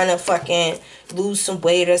 Like, trying to fucking lose some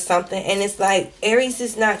weight or something. And it's like, Aries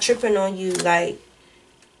is not tripping on you. Like,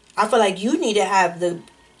 I feel like you need to have the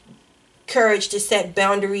courage to set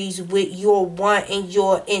boundaries with your want and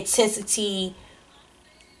your intensity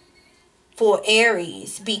for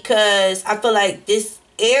Aries. Because I feel like this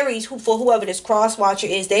Aries, for whoever this cross watcher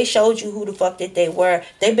is, they showed you who the fuck that they were.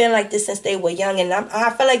 They've been like this since they were young. And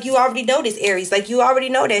I feel like you already know this, Aries. Like, you already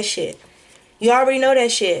know that shit. You already know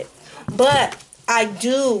that shit. But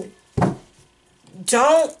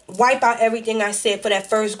don't wipe out everything I said for that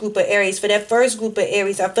first group of Aries. For that first group of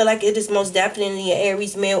Aries, I feel like it is most definitely an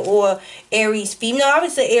Aries male or Aries female. I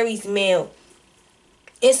would say Aries male.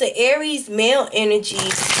 It's an Aries male energy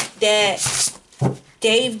that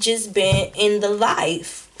they've just been in the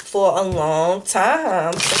life for a long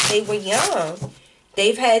time since they were young.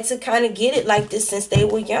 They've had to kind of get it like this since they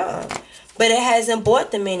were young. But it hasn't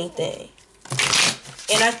bought them anything.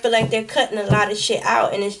 And I feel like they're cutting a lot of shit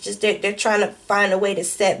out. And it's just they're trying to find a way to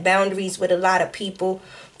set boundaries with a lot of people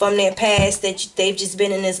from their past that they've just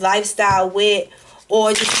been in this lifestyle with.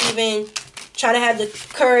 Or just even trying to have the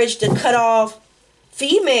courage to cut off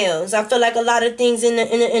females. I feel like a lot of things in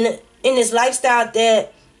this lifestyle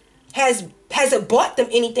that hasn't bought them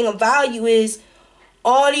anything of value is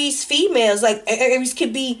all these females. Like, Aries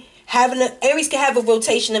can have a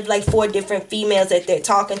rotation of like 4 different females that they're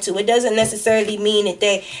talking to. It doesn't necessarily mean that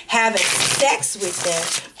they having sex with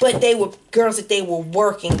them, but they were girls that they were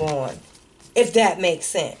working on, if that makes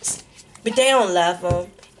sense. But they don't love them.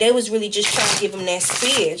 They was really just trying to give them that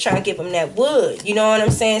spear, trying to give them that wood. You know what I'm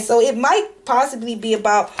saying? So it might possibly be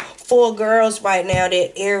about 4 girls right now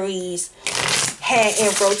that Aries had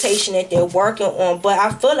in rotation that they're working on. But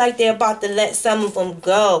I feel like they're about to let some of them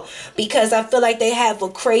go, because I feel like they have a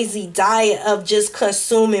crazy diet of just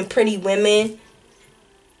consuming pretty women.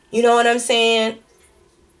 You know what I'm saying?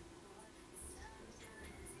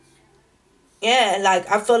 Yeah, like,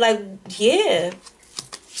 I feel like, yeah.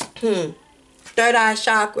 Third eye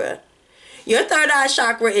chakra. Your third eye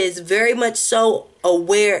chakra is very much so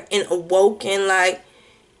aware and awoken. Like,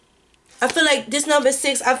 I feel like this number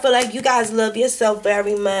 6, I feel like you guys love yourself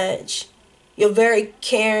very much. You're very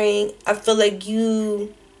caring. I feel like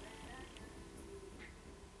you...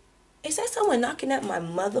 Is that someone knocking at my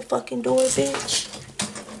motherfucking door, bitch?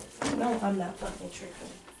 No, I'm not fucking tripping.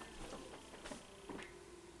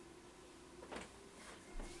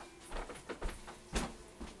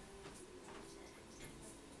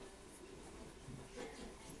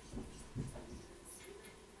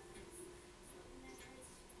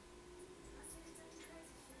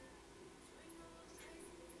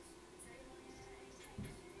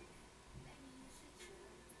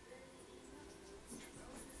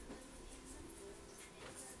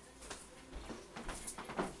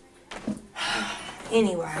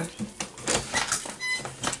 Anyway,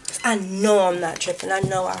 I know I'm not tripping. I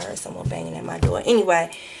know I heard someone banging at my door.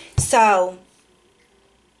 Anyway, so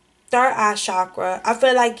third eye chakra. I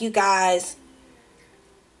feel like you guys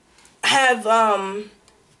have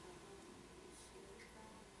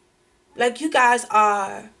like, you guys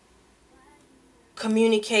are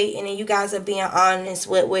communicating and you guys are being honest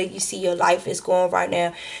with where you see your life is going right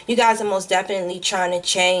now. You guys are most definitely trying to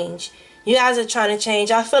change. You guys are trying to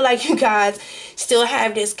change. I feel like you guys still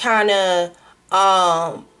have this kind of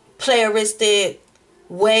playeristic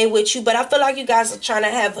way with you, but I feel like you guys are trying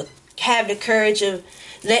to have the courage of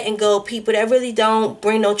letting go of people that really don't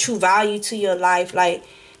bring no true value to your life. Like,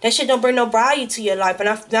 that shit don't bring no value to your life. And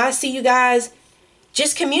I see you guys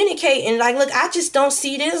just communicating. Like, look, I just don't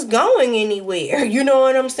see this going anywhere. You know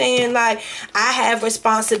what I'm saying? Like, I have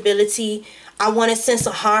responsibility. I want a sense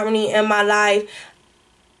of harmony in my life.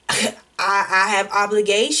 I have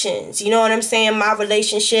obligations. You know what I'm saying? My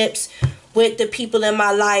relationships with the people in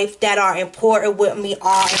my life that are important with me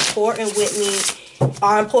are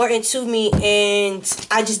important to me, and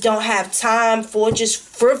I just don't have time for just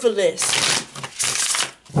frivolous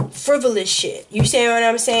shit. You see what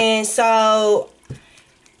I'm saying? So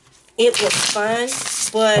it was fun,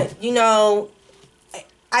 but you know,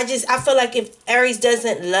 I feel like if Aries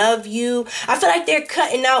doesn't love you, I feel like they're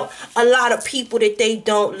cutting out a lot of people that they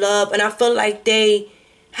don't love, and I feel like they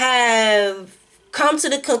have come to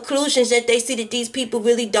the conclusions that they see that these people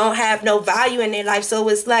really don't have no value in their life. So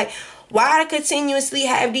it's like, why continuously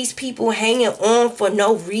have these people hanging on for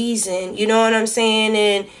no reason? You know what I'm saying?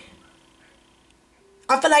 And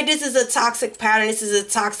I feel like this is a toxic pattern. This is a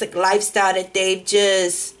toxic lifestyle that they're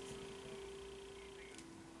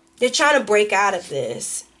trying to break out of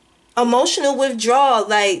this. Emotional withdrawal.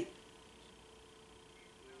 Like,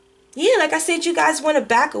 yeah, like I said, you guys want to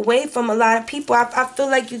back away from a lot of people. I feel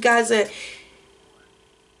like you guys are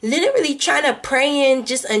literally trying to pray in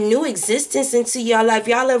just a new existence into your life.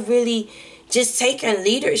 Y'all are really just taking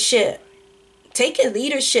leadership.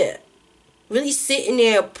 Really sitting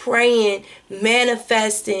there praying,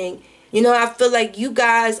 manifesting. You know, I feel like you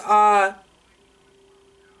guys are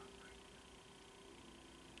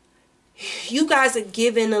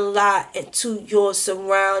giving a lot into your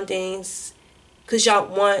surroundings because y'all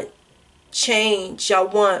want change. Y'all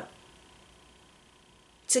want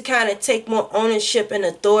to kind of take more ownership and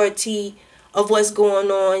authority of what's going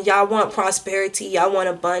on. Y'all want prosperity. Y'all want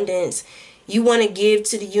abundance. You want to give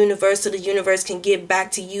to the universe so the universe can give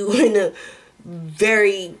back to you in a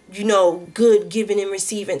very, you know, good giving and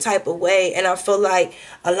receiving type of way. And I feel like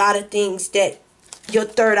a lot of things that your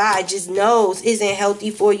third eye just knows isn't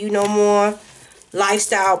healthy for you no more.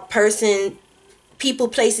 Lifestyle, person, people,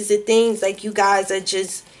 places, and things. Like, you guys are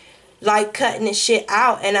just like cutting the shit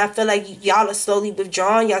out, and I feel like y'all are slowly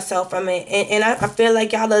withdrawing yourself from it, and I feel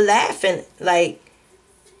like y'all are laughing. Like,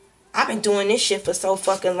 I've been doing this shit for so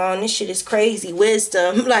fucking long. This shit is crazy.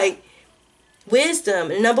 Wisdom. Like, wisdom.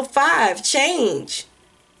 And number 5, change.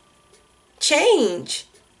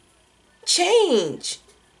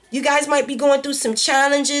 You guys might be going through some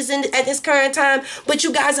challenges at this current time, but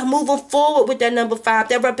you guys are moving forward with that number 5.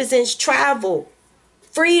 That represents travel,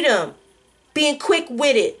 freedom, being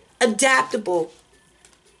quick-witted, adaptable.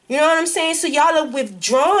 You know what I'm saying? So y'all are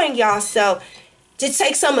withdrawing yourself to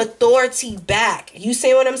take some authority back. You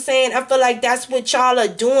see what I'm saying? I feel like that's what y'all are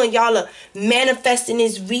doing. Y'all are manifesting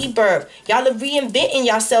this rebirth. Y'all are reinventing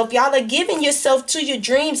yourself. Y'all are giving yourself to your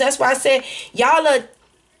dreams. That's why I said y'all are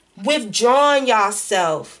withdrawing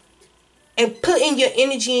yourself and putting your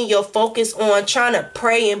energy and your focus on trying to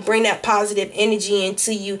pray and bring that positive energy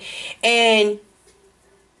into you. And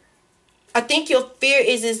I think your fear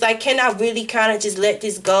is like, can I really kind of just let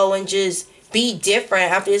this go and just be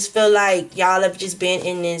different? I just feel like y'all have just been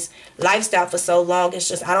in this lifestyle for so long. It's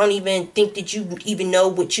just, I don't even think that you even know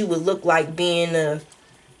what you would look like being a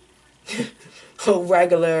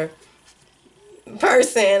regular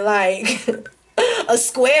person, like a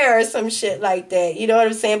square or some shit like that. You know what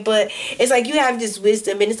I'm saying? But it's like you have this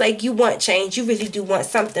wisdom, and it's like you want change. You really do want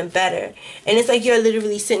something better. And it's like you're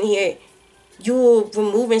literally sitting here, you're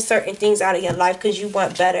removing certain things out of your life because you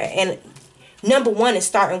want better. And number 1 is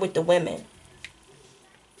starting with the women.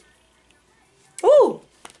 Ooh,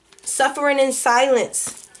 suffering in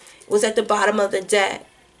silence was at the bottom of the deck.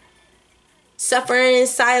 Suffering in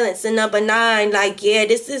silence. And number 9, like, yeah,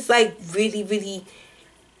 this is like really, really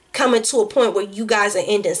coming to a point where you guys are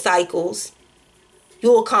ending cycles.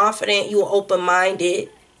 You're confident, you're open-minded.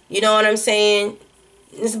 You know what I'm saying?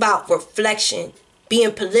 It's about reflection,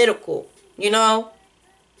 being political. You know,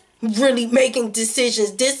 really making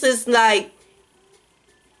decisions. This is like,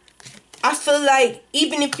 I feel like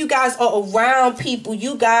even if you guys are around people,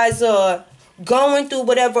 you guys are going through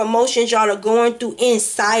whatever emotions y'all are going through in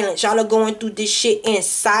silence. Y'all are going through this shit in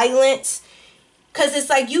silence. Because it's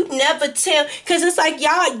like you never tell. Because it's like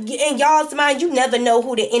y'all, in y'all's mind, you never know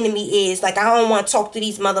who the enemy is. Like, I don't want to talk to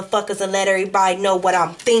these motherfuckers and let everybody know what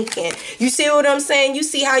I'm thinking. You see what I'm saying? You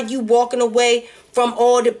see how you walking away from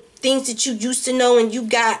all the things that you used to know, and you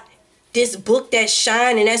got this book that's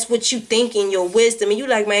shining, that's what you think in your wisdom, and you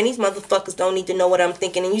like, man, these motherfuckers don't need to know what I'm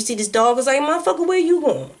thinking. And you see this dog is like, motherfucker, where you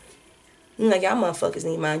going? You like, y'all motherfuckers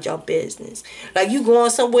need to mind y'all business. Like, you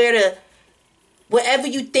going somewhere to, whatever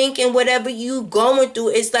you thinking, whatever you going through,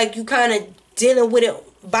 it's like you kind of dealing with it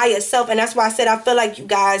by yourself. And that's why I said I feel like you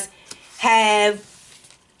guys have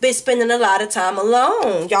been spending a lot of time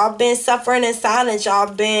alone. Y'all been suffering in silence.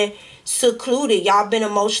 Y'all been secluded. Y'all been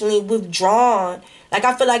emotionally withdrawn. Like,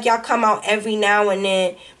 I feel like y'all come out every now and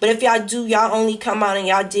then. But if y'all do, y'all only come out and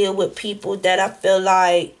y'all deal with people that I feel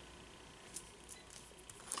like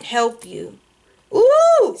help you.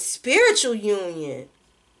 Ooh, spiritual union.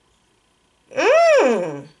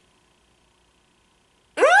 Hold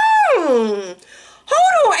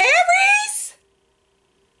on, Aries.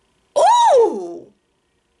 Ooh.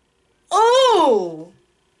 Ooh.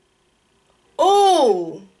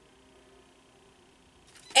 Ooh.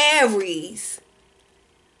 Aries.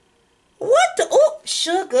 What the? Ooh.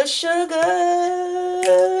 Sugar, sugar.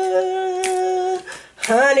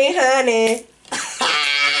 Honey, honey.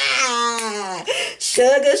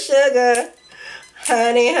 Sugar, sugar.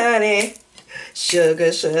 Honey, honey.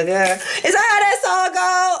 Sugar, sugar. Is that how that song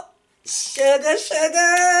go? Sugar,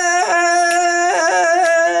 sugar.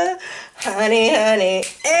 Honey, honey.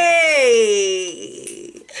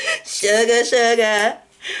 Hey. Sugar, sugar.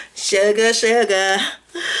 Sugar, sugar.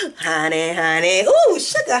 Honey, honey. Ooh,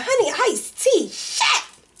 sugar, honey, iced tea. Shit.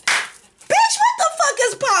 Bitch, what the fuck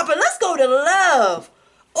is poppin'? Let's go to love.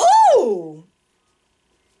 Ooh.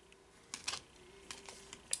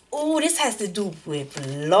 Ooh, this has to do with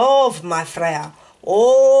love, my friend.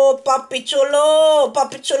 Oh, papi chulo.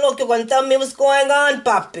 Papi chulo, you gonna tell me what's going on,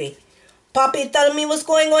 papi? Papi, tell me what's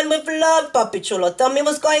going on with love, papi chulo. Tell me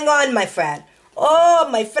what's going on, my friend. Oh,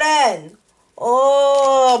 my friend.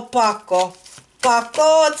 Oh, Paco.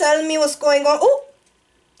 Paco, tell me what's going on. Ooh.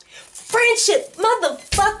 Friendship,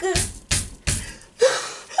 motherfucker.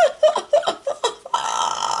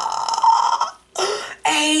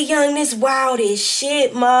 Hey, young, this wild as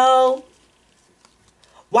shit, Mo.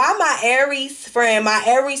 Why my Aries friend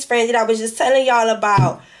that I was just telling y'all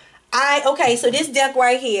about. Okay, so this deck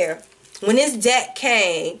right here, when this deck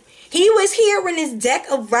came, he was here when this deck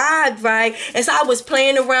arrived, right? And so I was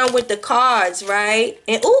playing around with the cards, right?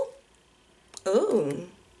 And ooh,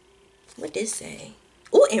 what this say?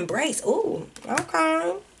 Ooh, embrace. Ooh,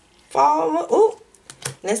 okay. Forward. Ooh,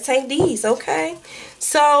 let's take these, okay?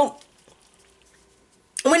 So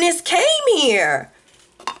when this came here,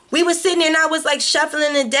 we was sitting and I was like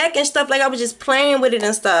shuffling the deck and stuff, like I was just playing with it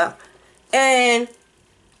and stuff. And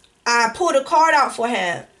I pulled a card out for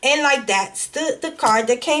him. And like that's the card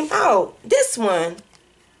that came out. This one.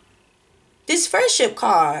 This friendship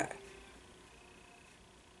card.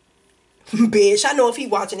 Bitch, I know if he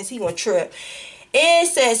watching this, he gonna trip. It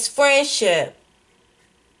says friendship.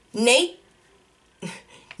 Nurture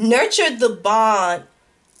the bond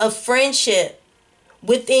of friendship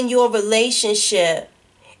within your relationship,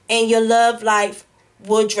 and your love life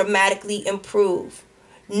will dramatically improve.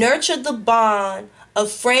 Nurture the bond of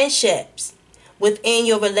friendships within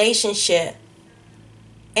your relationship,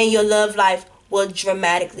 and your love life will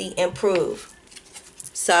dramatically improve.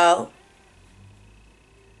 So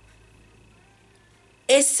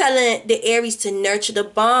it's telling the Aries to nurture the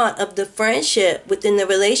bond of the friendship within the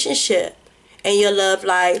relationship, and your love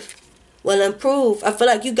life will improve. I feel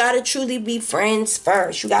like you gotta truly be friends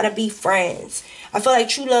first. You gotta be friends. I feel like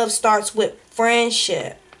true love starts with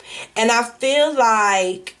friendship. And I feel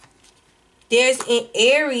like there's an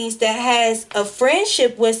Aries that has a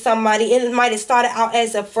friendship with somebody. It might have started out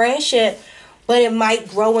as a friendship, but it might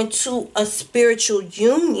grow into a spiritual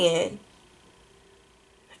union.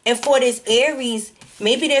 And for this Aries,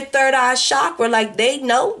 maybe their third eye chakra, like they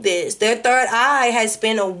know this. Their third eye has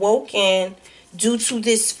been awoken due to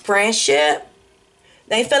this friendship.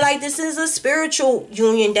 They feel like this is a spiritual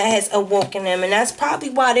union that has awoken them. And that's probably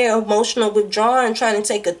why they're emotional withdrawal and trying to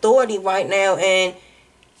take authority right now. And,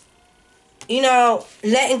 you know,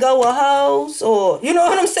 letting go of hoes. Or, you know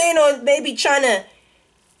what I'm saying? Or maybe trying to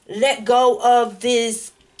let go of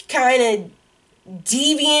this kind of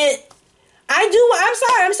deviant. I'm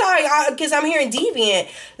sorry, because I'm hearing deviant.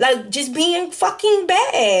 Like, just being fucking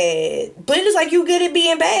bad. But it's like you good at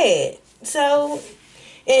being bad. So,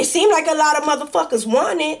 it seemed like a lot of motherfuckers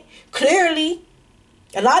want it. Clearly.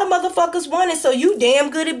 A lot of motherfuckers want it, so you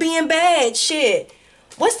damn good at being bad. Shit.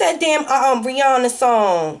 What's that damn Rihanna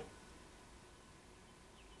song?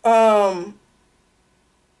 Oh,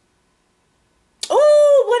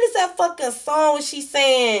 what is that fucking song she's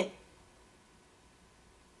saying?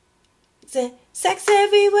 Sex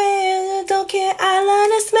everywhere, don't care, I love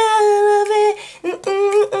the smell of it.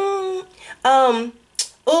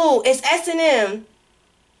 Oh, it's S&M.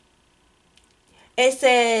 It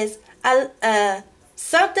says,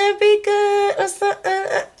 something be good or something.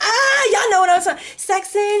 Y'all know what I'm talking.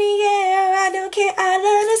 Sex in the air, I don't care, I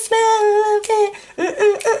love the smell of it.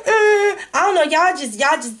 I don't know, y'all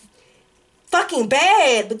just fucking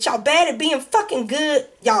bad, but y'all bad at being fucking good.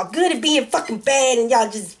 Y'all good at being fucking bad, and y'all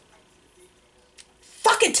just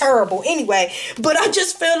fucking terrible. Anyway, but I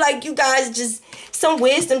just feel like you guys just, some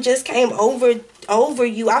wisdom just came over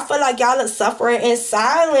you. I feel like y'all are suffering in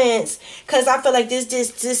silence, because I feel like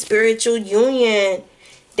this spiritual union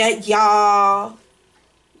that y'all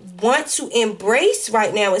want to embrace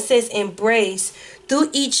right now. It says embrace. Through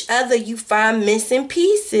each other you find missing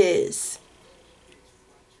pieces.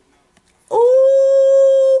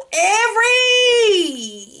 Ooh,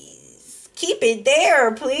 Aries, keep it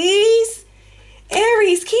there, please.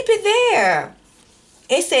 Aries, keep it there.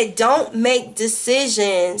 It said don't make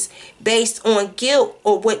decisions based on guilt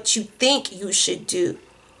or what you think you should do.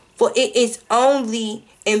 For it is only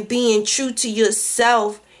in being true to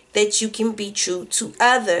yourself that you can be true to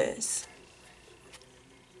others.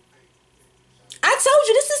 I told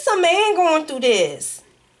you, this is some man going through this.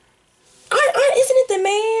 Isn't it the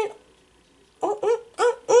man?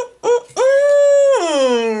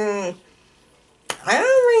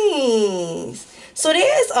 Aries. So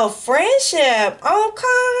there's a friendship.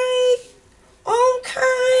 Okay.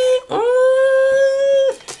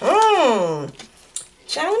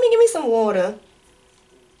 Child, let me give me some water.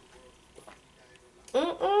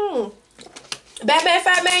 Batman,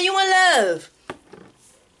 Fat Man, you in love.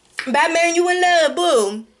 Batman, you in love,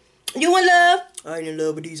 boo. You in love? I ain't in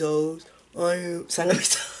love with these hoes. I am. So let me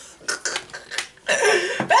stop.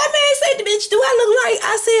 Batman said the bitch, do I look like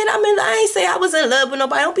I said I ain't say I was in love with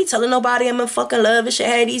nobody. I don't be telling nobody I'm in fucking love and shit.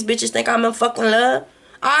 Hey, these bitches think I'm in fucking love.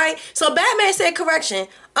 Alright, so Batman said correction.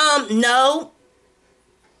 No.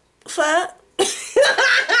 Fuck.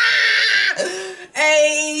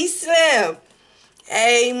 Hey, Slim.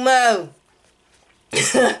 Hey, Mo.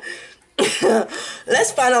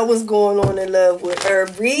 Let's find out what's going on in love with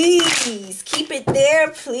Aries. Keep it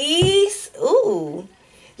there, please. Ooh.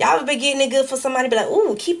 Y'all been getting it good for somebody to be like,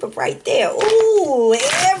 ooh, keep it right there. Ooh,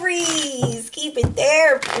 Aries. Keep it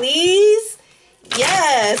there, please.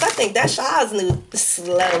 Yes, I think that's Shaw's new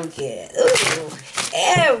slogan. Ooh,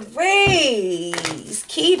 Aries.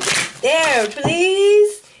 Keep it there,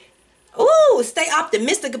 please. Ooh, stay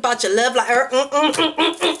optimistic about your love life.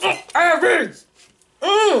 Aries.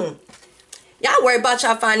 Y'all worry about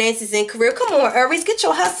your finances and career. Come on, Aries, get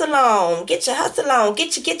your hustle on. Get your hustle on.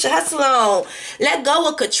 Get your hustle on. Let go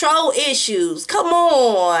of control issues. Come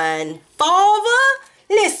on, Father.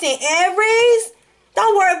 Listen, Aries.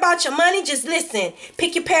 Don't worry about your money. Just listen.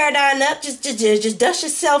 Pick your paradigm up. Just dust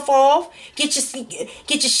yourself off. Get your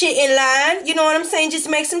shit in line. You know what I'm saying? Just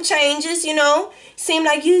make some changes. You know. Seem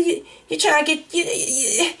like you're trying to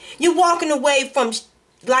get you're walking away from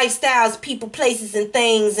lifestyles, people, places, and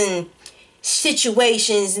things, and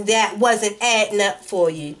situations that wasn't adding up for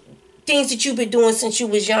you. Things that you've been doing since you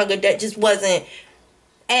was younger that just wasn't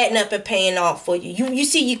adding up and paying off for you. You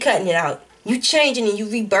see you cutting it out. You changing and you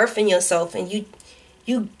rebirthing yourself, and you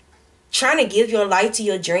trying to give your life to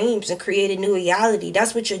your dreams and create a new reality.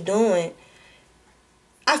 That's what you're doing.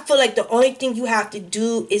 I feel like the only thing you have to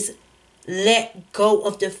do is let go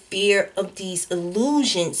of the fear of these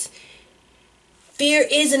illusions. Fear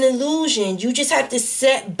is an illusion. You just have to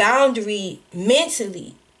set boundary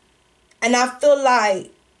mentally. And I feel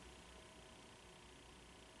like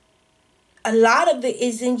a lot of it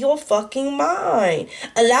is in your fucking mind.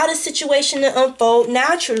 Allow the situation to unfold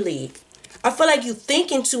naturally. I feel like you're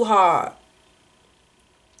thinking too hard.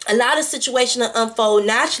 Allow the situation to unfold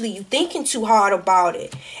naturally. You're thinking too hard about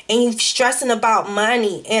it. And you're stressing about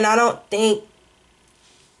money. And I don't think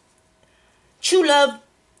true love,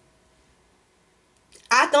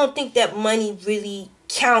 I don't think that money really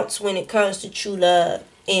counts when it comes to true love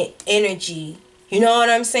and energy. You know what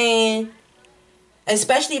I'm saying?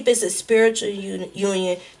 Especially if it's a spiritual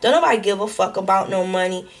union. Don't nobody give a fuck about no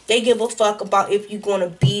money. They give a fuck about if you're going to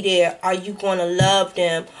be there. Are you going to love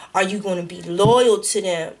them? Are you going to be loyal to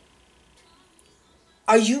them?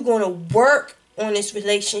 Are you going to work on this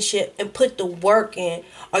relationship and put the work in?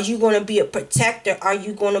 Are you going to be a protector? Are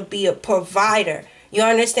you going to be a provider? You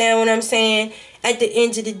understand what I'm saying? At the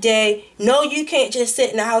end of the day, no, you can't just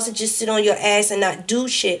sit in the house and just sit on your ass and not do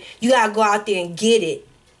shit. You got to go out there and get it.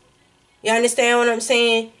 You understand what I'm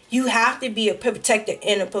saying? You have to be a protector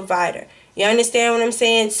and a provider. You understand what I'm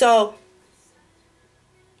saying? So,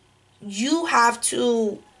 you have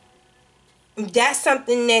to, that's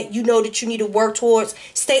something that you know that you need to work towards.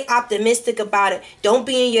 Stay optimistic about it. Don't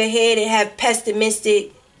be in your head and have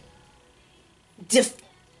pessimistic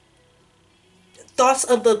thoughts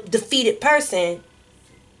of a defeated person.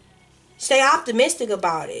 Stay optimistic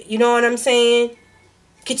about it. You know what I'm saying?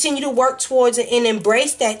 Continue to work towards it and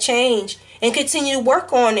embrace that change and continue to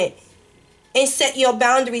work on it. And set your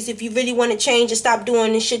boundaries. If you really want to change and stop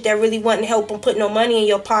doing the shit that really wouldn't help and put no money in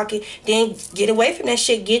your pocket, then get away from that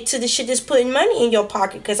shit. Get to the shit that's putting money in your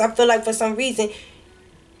pocket. Because I feel like for some reason,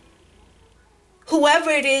 whoever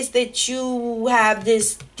it is that you have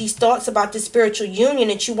these thoughts about this spiritual union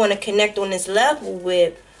that you want to connect on this level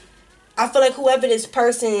with, I feel like whoever this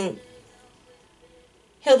person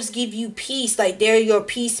helps give you peace, like they're your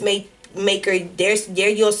peacemaker, they're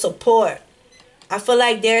your support. I feel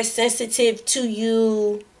like they're sensitive to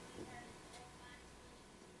you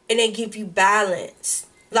and they give you balance.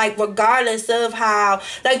 Like regardless of how,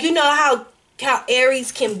 like you know how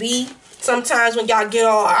Aries can be sometimes when y'all get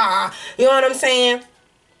all, you know what I'm saying?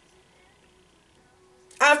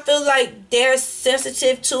 I feel like they're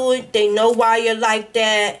sensitive to it. They know why you're like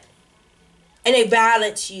that. And they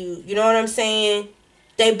balance you. You know what I'm saying?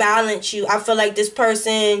 They balance you. I feel like this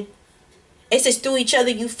person, it says through each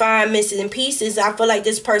other you find missing pieces. I feel like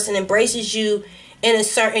this person embraces you in a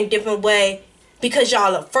certain different way because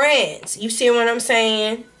y'all are friends. You see what I'm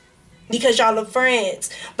saying? Because y'all are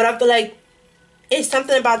friends. But I feel like it's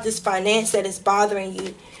something about this finance that is bothering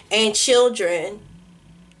you. And children.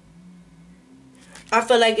 I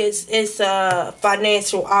feel like it's a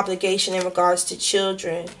financial obligation in regards to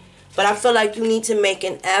children. But I feel like you need to make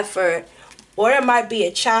an effort. Or there might be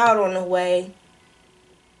a child on the way.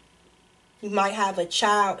 You might have a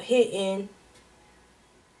child hitting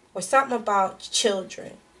or something about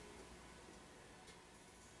children.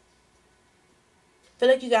 I feel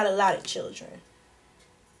like you got a lot of children.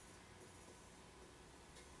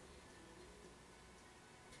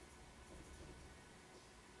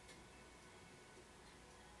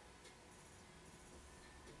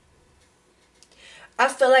 I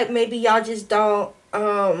feel like maybe y'all just don't,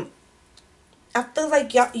 I feel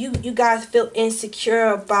like you guys feel insecure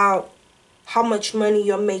about how much money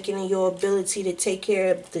you're making and your ability to take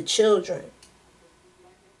care of the children.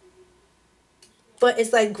 But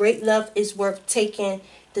it's like great love is worth taking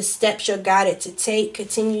the steps you're guided to take.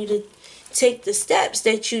 Continue to take the steps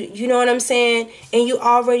that you know what I'm saying? And you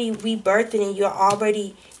already rebirthing and you're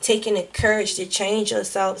already taking the courage to change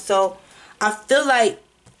yourself. So I feel like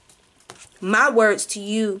my words to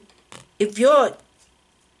you, if you're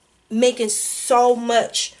making so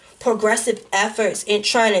much progressive efforts in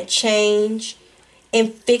trying to change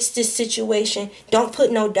and fix this situation, don't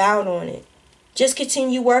put no doubt on it. Just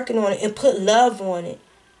continue working on it and put love on it.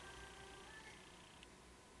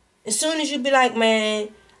 As soon as you be like, man,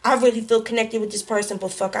 I really feel connected with this person,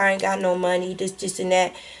 but fuck, I ain't got no money, this and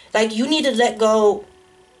that. Like, you need to let go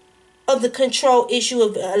of the control issue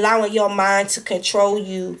of allowing your mind to control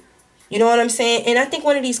you. You know what I'm saying? And I think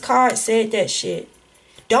one of these cards said that shit.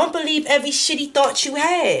 Don't believe every shitty thought you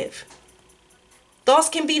have. Thoughts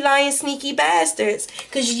can be lying, sneaky bastards.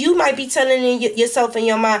 Because you might be telling yourself in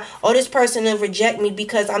your mind, oh, this person will reject me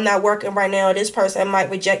because I'm not working right now. Or this person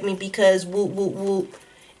might reject me because whoop, whoop, whoop.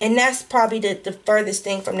 And that's probably the furthest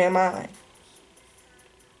thing from their mind.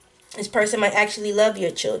 This person might actually love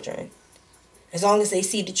your children. As long as they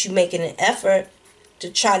see that you're making an effort to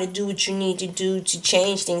try to do what you need to do to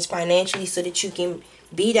change things financially so that you can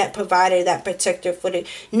be that provider, that protector for the...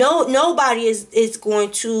 Nobody is going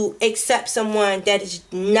to accept someone that is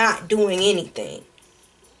not doing anything.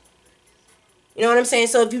 You know what I'm saying?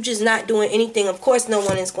 So if you're just not doing anything, of course no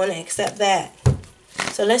one is going to accept that.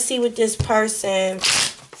 So let's see what this person...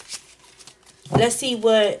 Let's see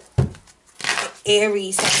what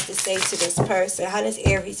Aries has to say to this person. How does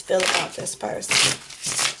Aries feel about this person?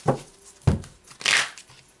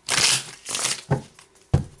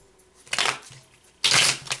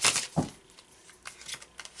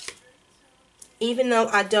 Even though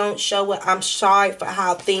I don't show it, I'm sorry for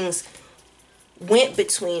how things went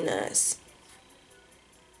between us.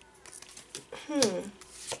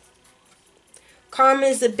 Karma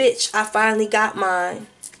is a bitch. I finally got mine.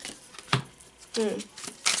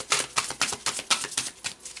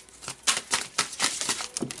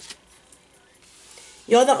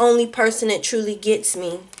 You're the only person that truly gets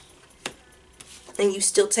me. And you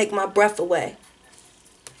still take my breath away.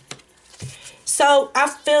 So I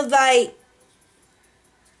feel like,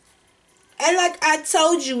 and like I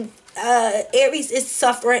told you, Aries is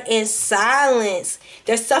suffering in silence.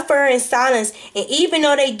 They're suffering in silence. And even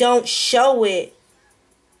though they don't show it,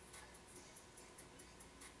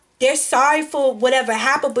 they're sorry for whatever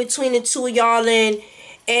happened between the two of y'all.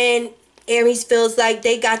 And Aries feels like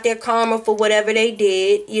they got their karma for whatever they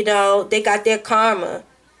did. You know, they got their karma.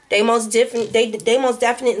 They most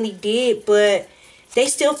definitely did. But they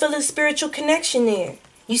still feel a spiritual connection there.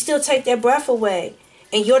 You still take their breath away.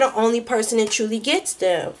 And you're the only person that truly gets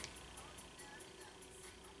them.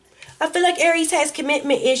 I feel like Aries has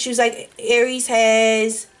commitment issues. Like Aries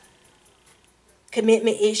has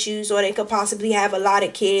commitment issues, or they could possibly have a lot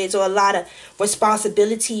of kids or a lot of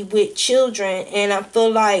responsibility with children. And I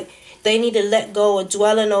feel like they need to let go of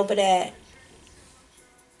dwelling over that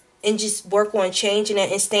and just work on changing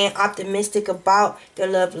it and staying optimistic about their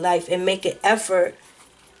love life and make an effort.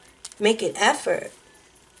 Make an effort.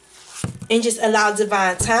 And just allow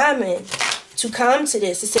divine timing to come to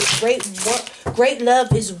this. It says great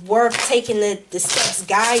love is worth taking the steps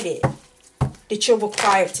guided that you're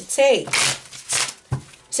required to take.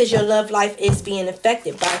 It says your love life is being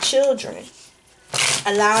affected by children.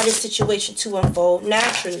 Allow the situation to unfold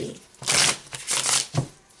naturally.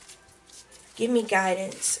 Give me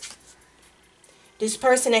guidance. This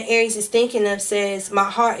person that Aries is thinking of says, my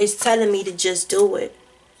heart is telling me to just do it.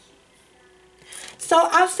 So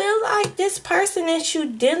I feel like this person that you're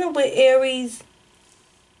dealing with, Aries,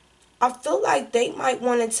 I feel like they might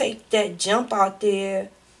want to take that jump out there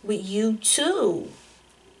with you too.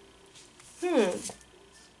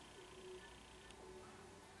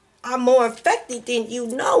 I'm more affected than you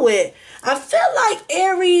know it. I feel like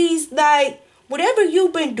Aries, like, whatever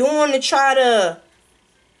you've been doing to try to,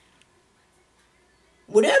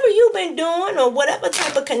 whatever you've been doing, or whatever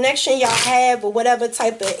type of connection y'all have, or whatever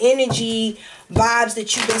type of energy, vibes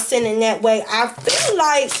that you've been sending that way, I feel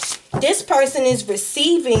like this person is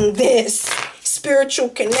receiving this spiritual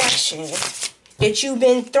connection that you've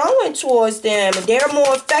been throwing towards them. They're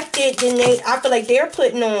more affected than I feel like they're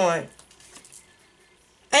putting on.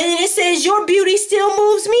 And then it says, your beauty still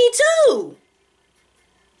moves me too.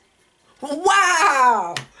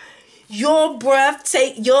 Wow. Your breath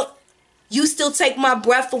you still take my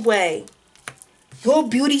breath away. Your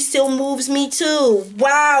beauty still moves me too.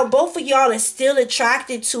 Wow, both of y'all are still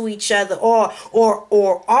attracted to each other, or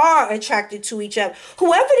are attracted to each other.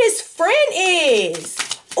 Whoever this friend is.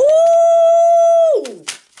 Ooh.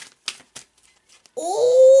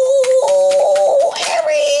 Ooh,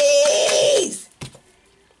 Aries.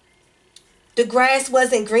 The grass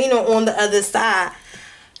wasn't greener on the other side.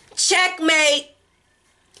 Checkmate.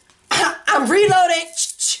 I'm reloading.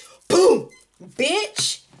 Boom.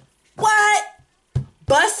 Bitch. What?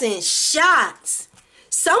 Busting shots.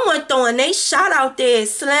 Someone throwing they shot out there,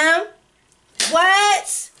 Slim.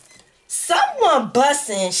 What? Someone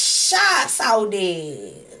busting shots out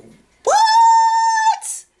there.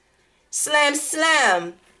 What? Slim.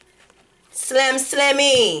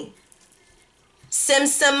 Slimmy.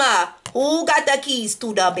 Simma. Who got the keys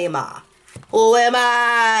to the bima? Who am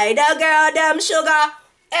I? The girl, them sugar.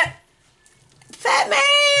 Fat man,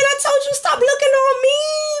 I told you stop looking on me,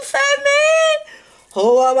 fat man.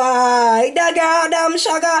 Who am I? The girl, them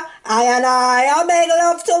sugar. I make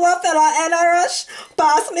love to a fella in a rush.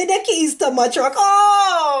 Pass me the keys to my truck.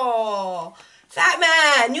 Oh, fat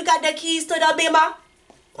man, you got the keys to the bima?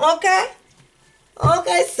 Okay.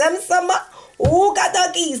 Okay, Simma. Who got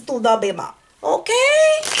the keys to the bima?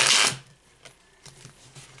 Okay.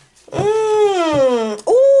 Ooh,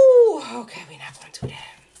 okay, we're not going to do that.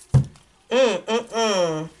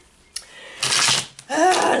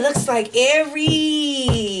 Looks like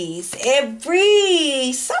Aries.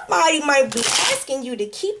 Somebody might be asking you to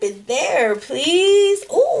keep it there, please.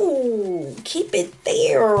 Ooh, keep it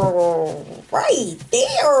there. Right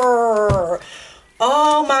there.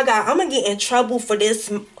 Oh my God, I'm gonna get in trouble for this.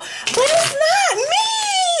 But it's not me.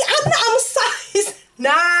 I'm sorry. It's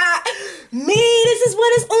not me. This is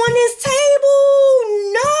what is on this table.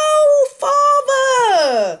 No,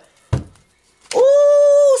 Father.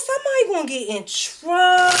 Ooh, somebody gonna get in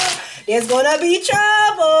trouble. There's gonna be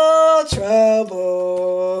trouble.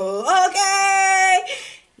 Okay.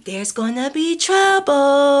 There's gonna be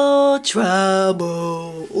trouble.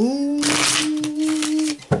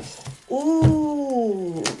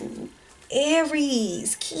 Ooh.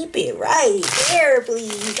 Aries, keep it right there,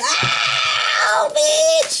 please. Ow,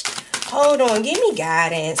 bitch. Hold on, give me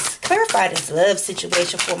guidance. Clarify this love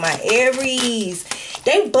situation for my Aries.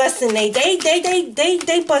 They busting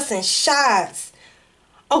they busting shots.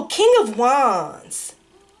 Oh, King of Wands.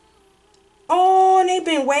 Oh, they've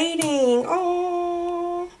been waiting.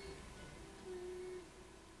 Oh.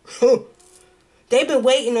 They've been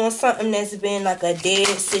waiting on something that's been like a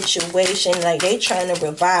dead situation. Like they trying to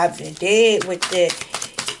revive the dead with it.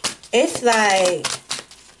 It's like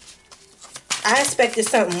I expected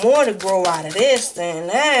something more to grow out of this than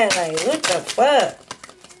that. Like, what the fuck?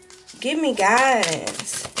 Give me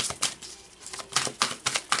guidance.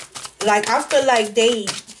 Like, I feel like they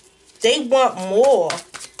want more.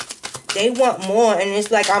 They want more. And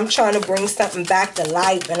it's like I'm trying to bring something back to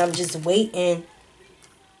life. And I'm just waiting.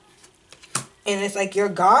 And it's like you're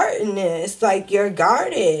guarding it. It's like you're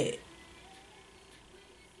guarded.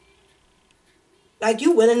 Like,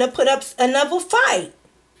 you willing to put up another fight.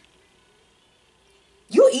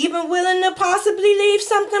 You even willing to possibly leave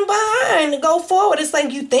something behind to go forward. It's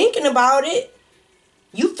like you thinking about it.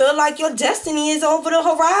 You feel like your destiny is over the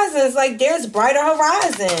horizons. Like, there's brighter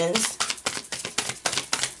horizons.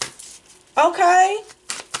 Okay?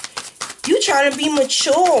 You trying to be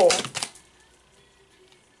mature.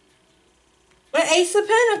 An Ace of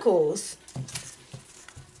Pentacles.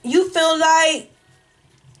 You feel like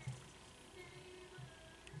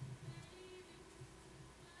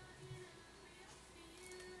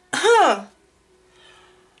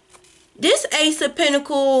this Ace of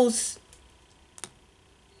Pentacles.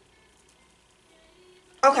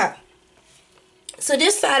 Okay. So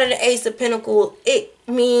this side of the Ace of Pentacles, it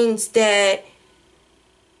means that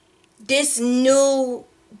this new,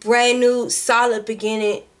 brand new, solid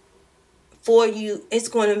beginning for you is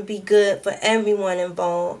going to be good for everyone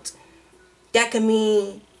involved. That could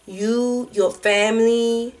mean you, your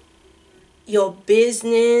family, your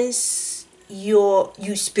business, you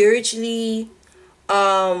spiritually.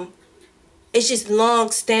 It's just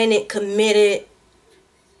long-standing, committed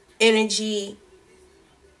energy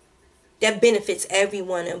that benefits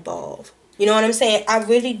everyone involved. You know what I'm saying? I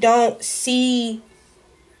really don't see,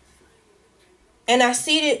 and I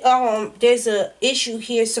see that there's a issue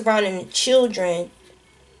here surrounding the children,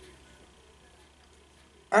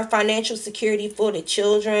 or financial security for the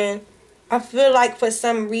children. I feel like for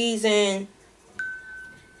some reason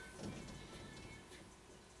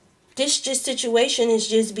this situation is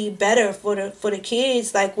just be better for the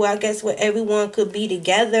kids. Like, well, I guess where everyone could be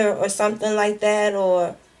together or something like that.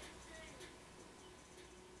 Or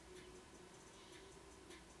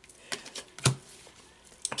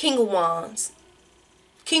King of Wands.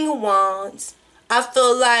 King of Wands. I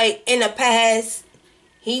feel like in the past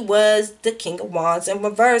he was the King of Wands in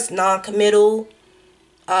reverse, non-committal,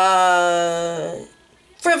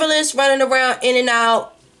 frivolous, running around in and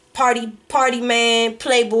out, party man,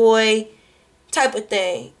 playboy type of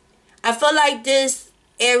thing. I feel like this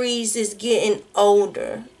Aries is getting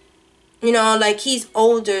older. You know, like, he's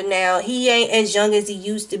older now. He ain't as young as he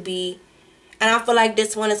used to be. And I feel like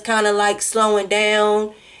this one is kind of like slowing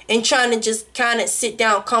down and trying to just kind of sit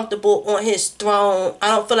down comfortable on his throne. I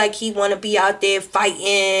don't feel like he want to be out there fighting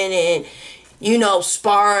and, you know,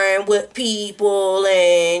 sparring with people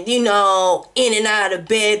and, you know, in and out of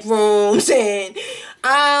bedrooms. And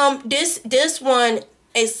this one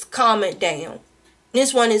is calming down.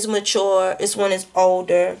 This one is mature. This one is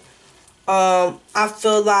older. I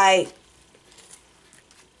feel like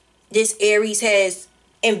this Aries has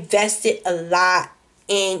invested a lot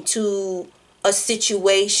into a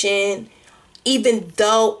situation, even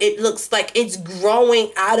though it looks like it's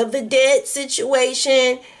growing out of a dead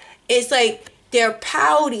situation. It's like they're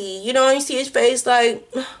pouty. You know, you see his face like,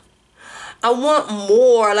 I want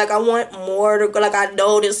more. Like, I want more to go. Like, I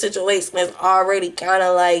know this situation is already kind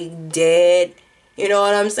of like dead. You know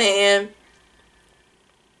what I'm saying?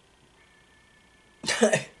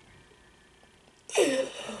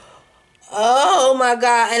 Oh my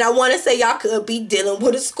God. And I want to say y'all could be dealing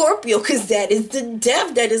with a Scorpio, because that is the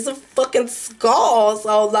death. That is a fucking skull.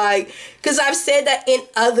 So, like, because I've said that in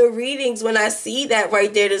other readings, when I see that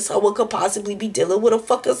right there, this someone could possibly be dealing with a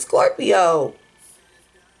fucking Scorpio.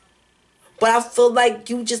 But I feel like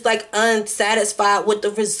you just like unsatisfied with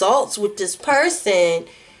the results with this person.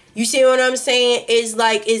 You see what I'm saying? It's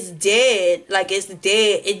like it's dead. Like, it's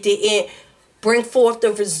dead. It didn't bring forth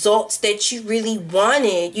the results that you really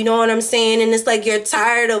wanted. You know what I'm saying? And it's like you're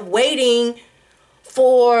tired of waiting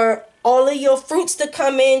for all of your fruits to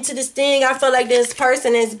come into this thing. I feel like this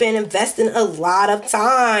person has been investing a lot of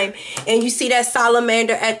time. And you see that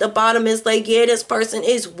salamander at the bottom is like, yeah, this person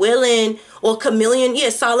is willing, or chameleon, yeah,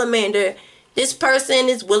 salamander. This person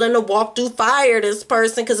is willing to walk through fire. This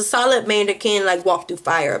person, because a salamander can like walk through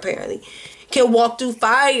fire apparently. Can walk through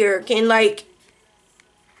fire, can like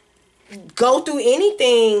go through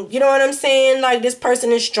anything. You know what I'm saying? Like, this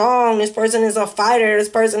person is strong. This person is a fighter. This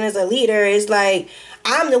person is a leader. It's like,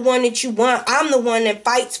 I'm the one that you want. I'm the one that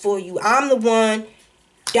fights for you. I'm the one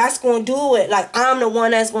that's going to do it. Like, I'm the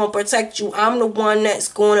one that's going to protect you. I'm the one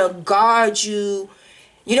that's going to guard you.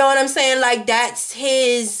 You know what I'm saying? Like, that's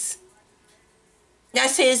his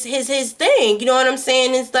thing. You know what I'm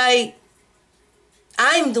saying? It's like,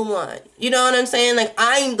 I'm the one. You know what I'm saying? Like,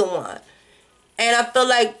 I'm the one. And I feel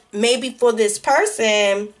like maybe for this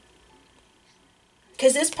person,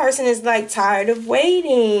 because this person is like tired of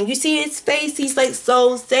waiting. You see his face, he's like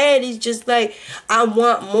so sad. He's just like, I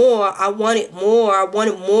want more. I wanted more. I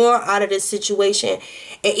wanted more out of this situation.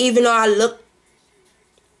 And even though I look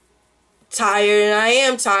tired, and I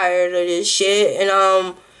am tired of this shit,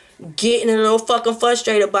 and getting a little fucking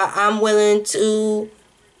frustrated, but I'm willing to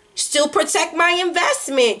still protect my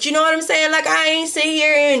investment. You know what I'm saying? Like, I ain't sit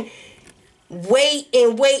here and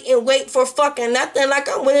wait for fucking nothing. Like,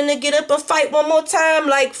 I'm willing to get up and fight one more time.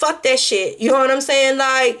 Like, fuck that shit. You know what I'm saying?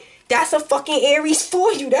 Like, that's a fucking Aries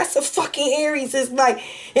for you. That's a fucking Aries. It's like,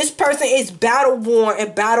 this person is battle worn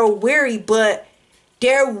and battle weary, but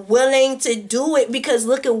they're willing to do it because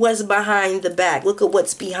look at what's behind the back. Look at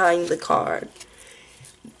what's behind the card.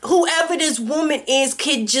 Whoever this woman is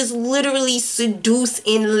could just literally seduce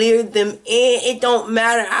and lure them in. It don't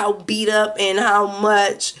matter how beat up and how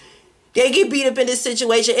much they get beat up in this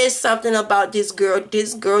situation. It's something about this girl.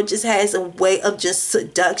 This girl just has a way of just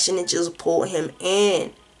seduction and just pull him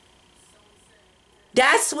in.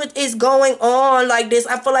 That's what is going on. Like this,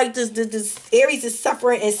 I feel like this Aries is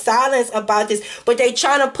suffering in silence about this, but they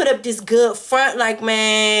trying to put up this good front, like,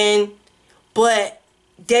 man. But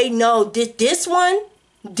they know this one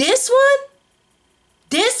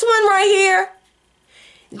right here,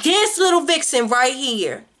 this little vixen right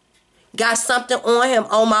here, got something on him.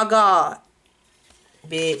 Oh my God,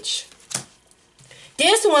 bitch.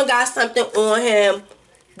 This one got something on him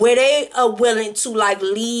where they are willing to like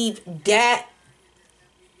leave that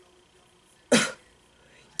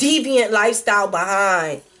deviant lifestyle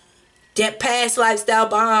behind, that past lifestyle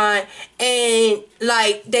behind, and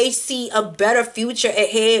like they see a better future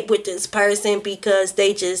ahead with this person because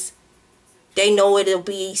they know it'll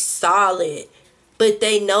be solid, but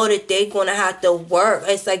they know that they're gonna have to work.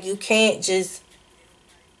 It's like you can't just,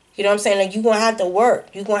 you know what I'm saying, like you're gonna have to work.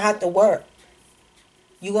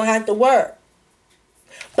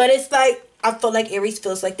 But it's like, I feel like Aries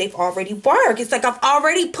feels like they've already worked. It's like, I've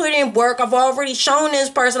already put in work. I've already shown this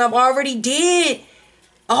person. I've already did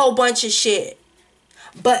a whole bunch of shit.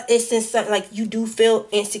 But it's in something like you do feel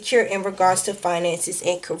insecure in regards to finances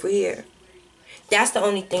and career. That's the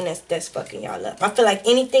only thing that's fucking y'all up. I feel like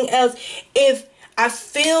anything else, if I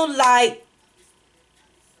feel like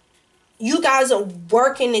you guys are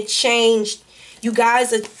working to change, you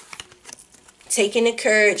guys are taking the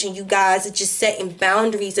courage, and you guys are just setting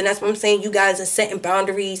boundaries. And that's what I'm saying. You guys are setting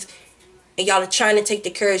boundaries, and y'all are trying to take the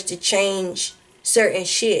courage to change certain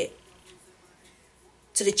shit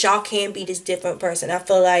so that y'all can be this different person. I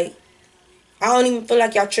feel like, I don't even feel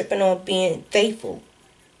like y'all tripping on being faithful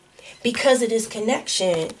because of this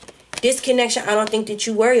connection. This connection, I don't think that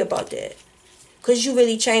you worry about that because you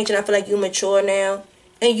really changed, and I feel like you mature now,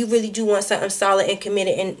 and you really do want something solid and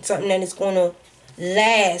committed, and something that is going to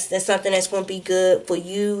last, and something that's going to be good for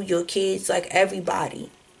you, your kids, like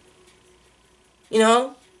everybody. You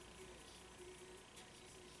know?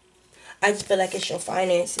 I just feel like it's your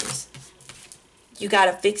finances. You got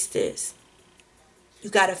to fix this. You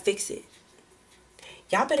got to fix it.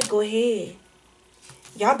 Y'all better go ahead.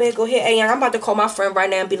 Hey, I'm about to call my friend right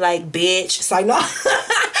now and be like, bitch. It's like, no.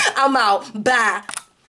 I'm out. Bye.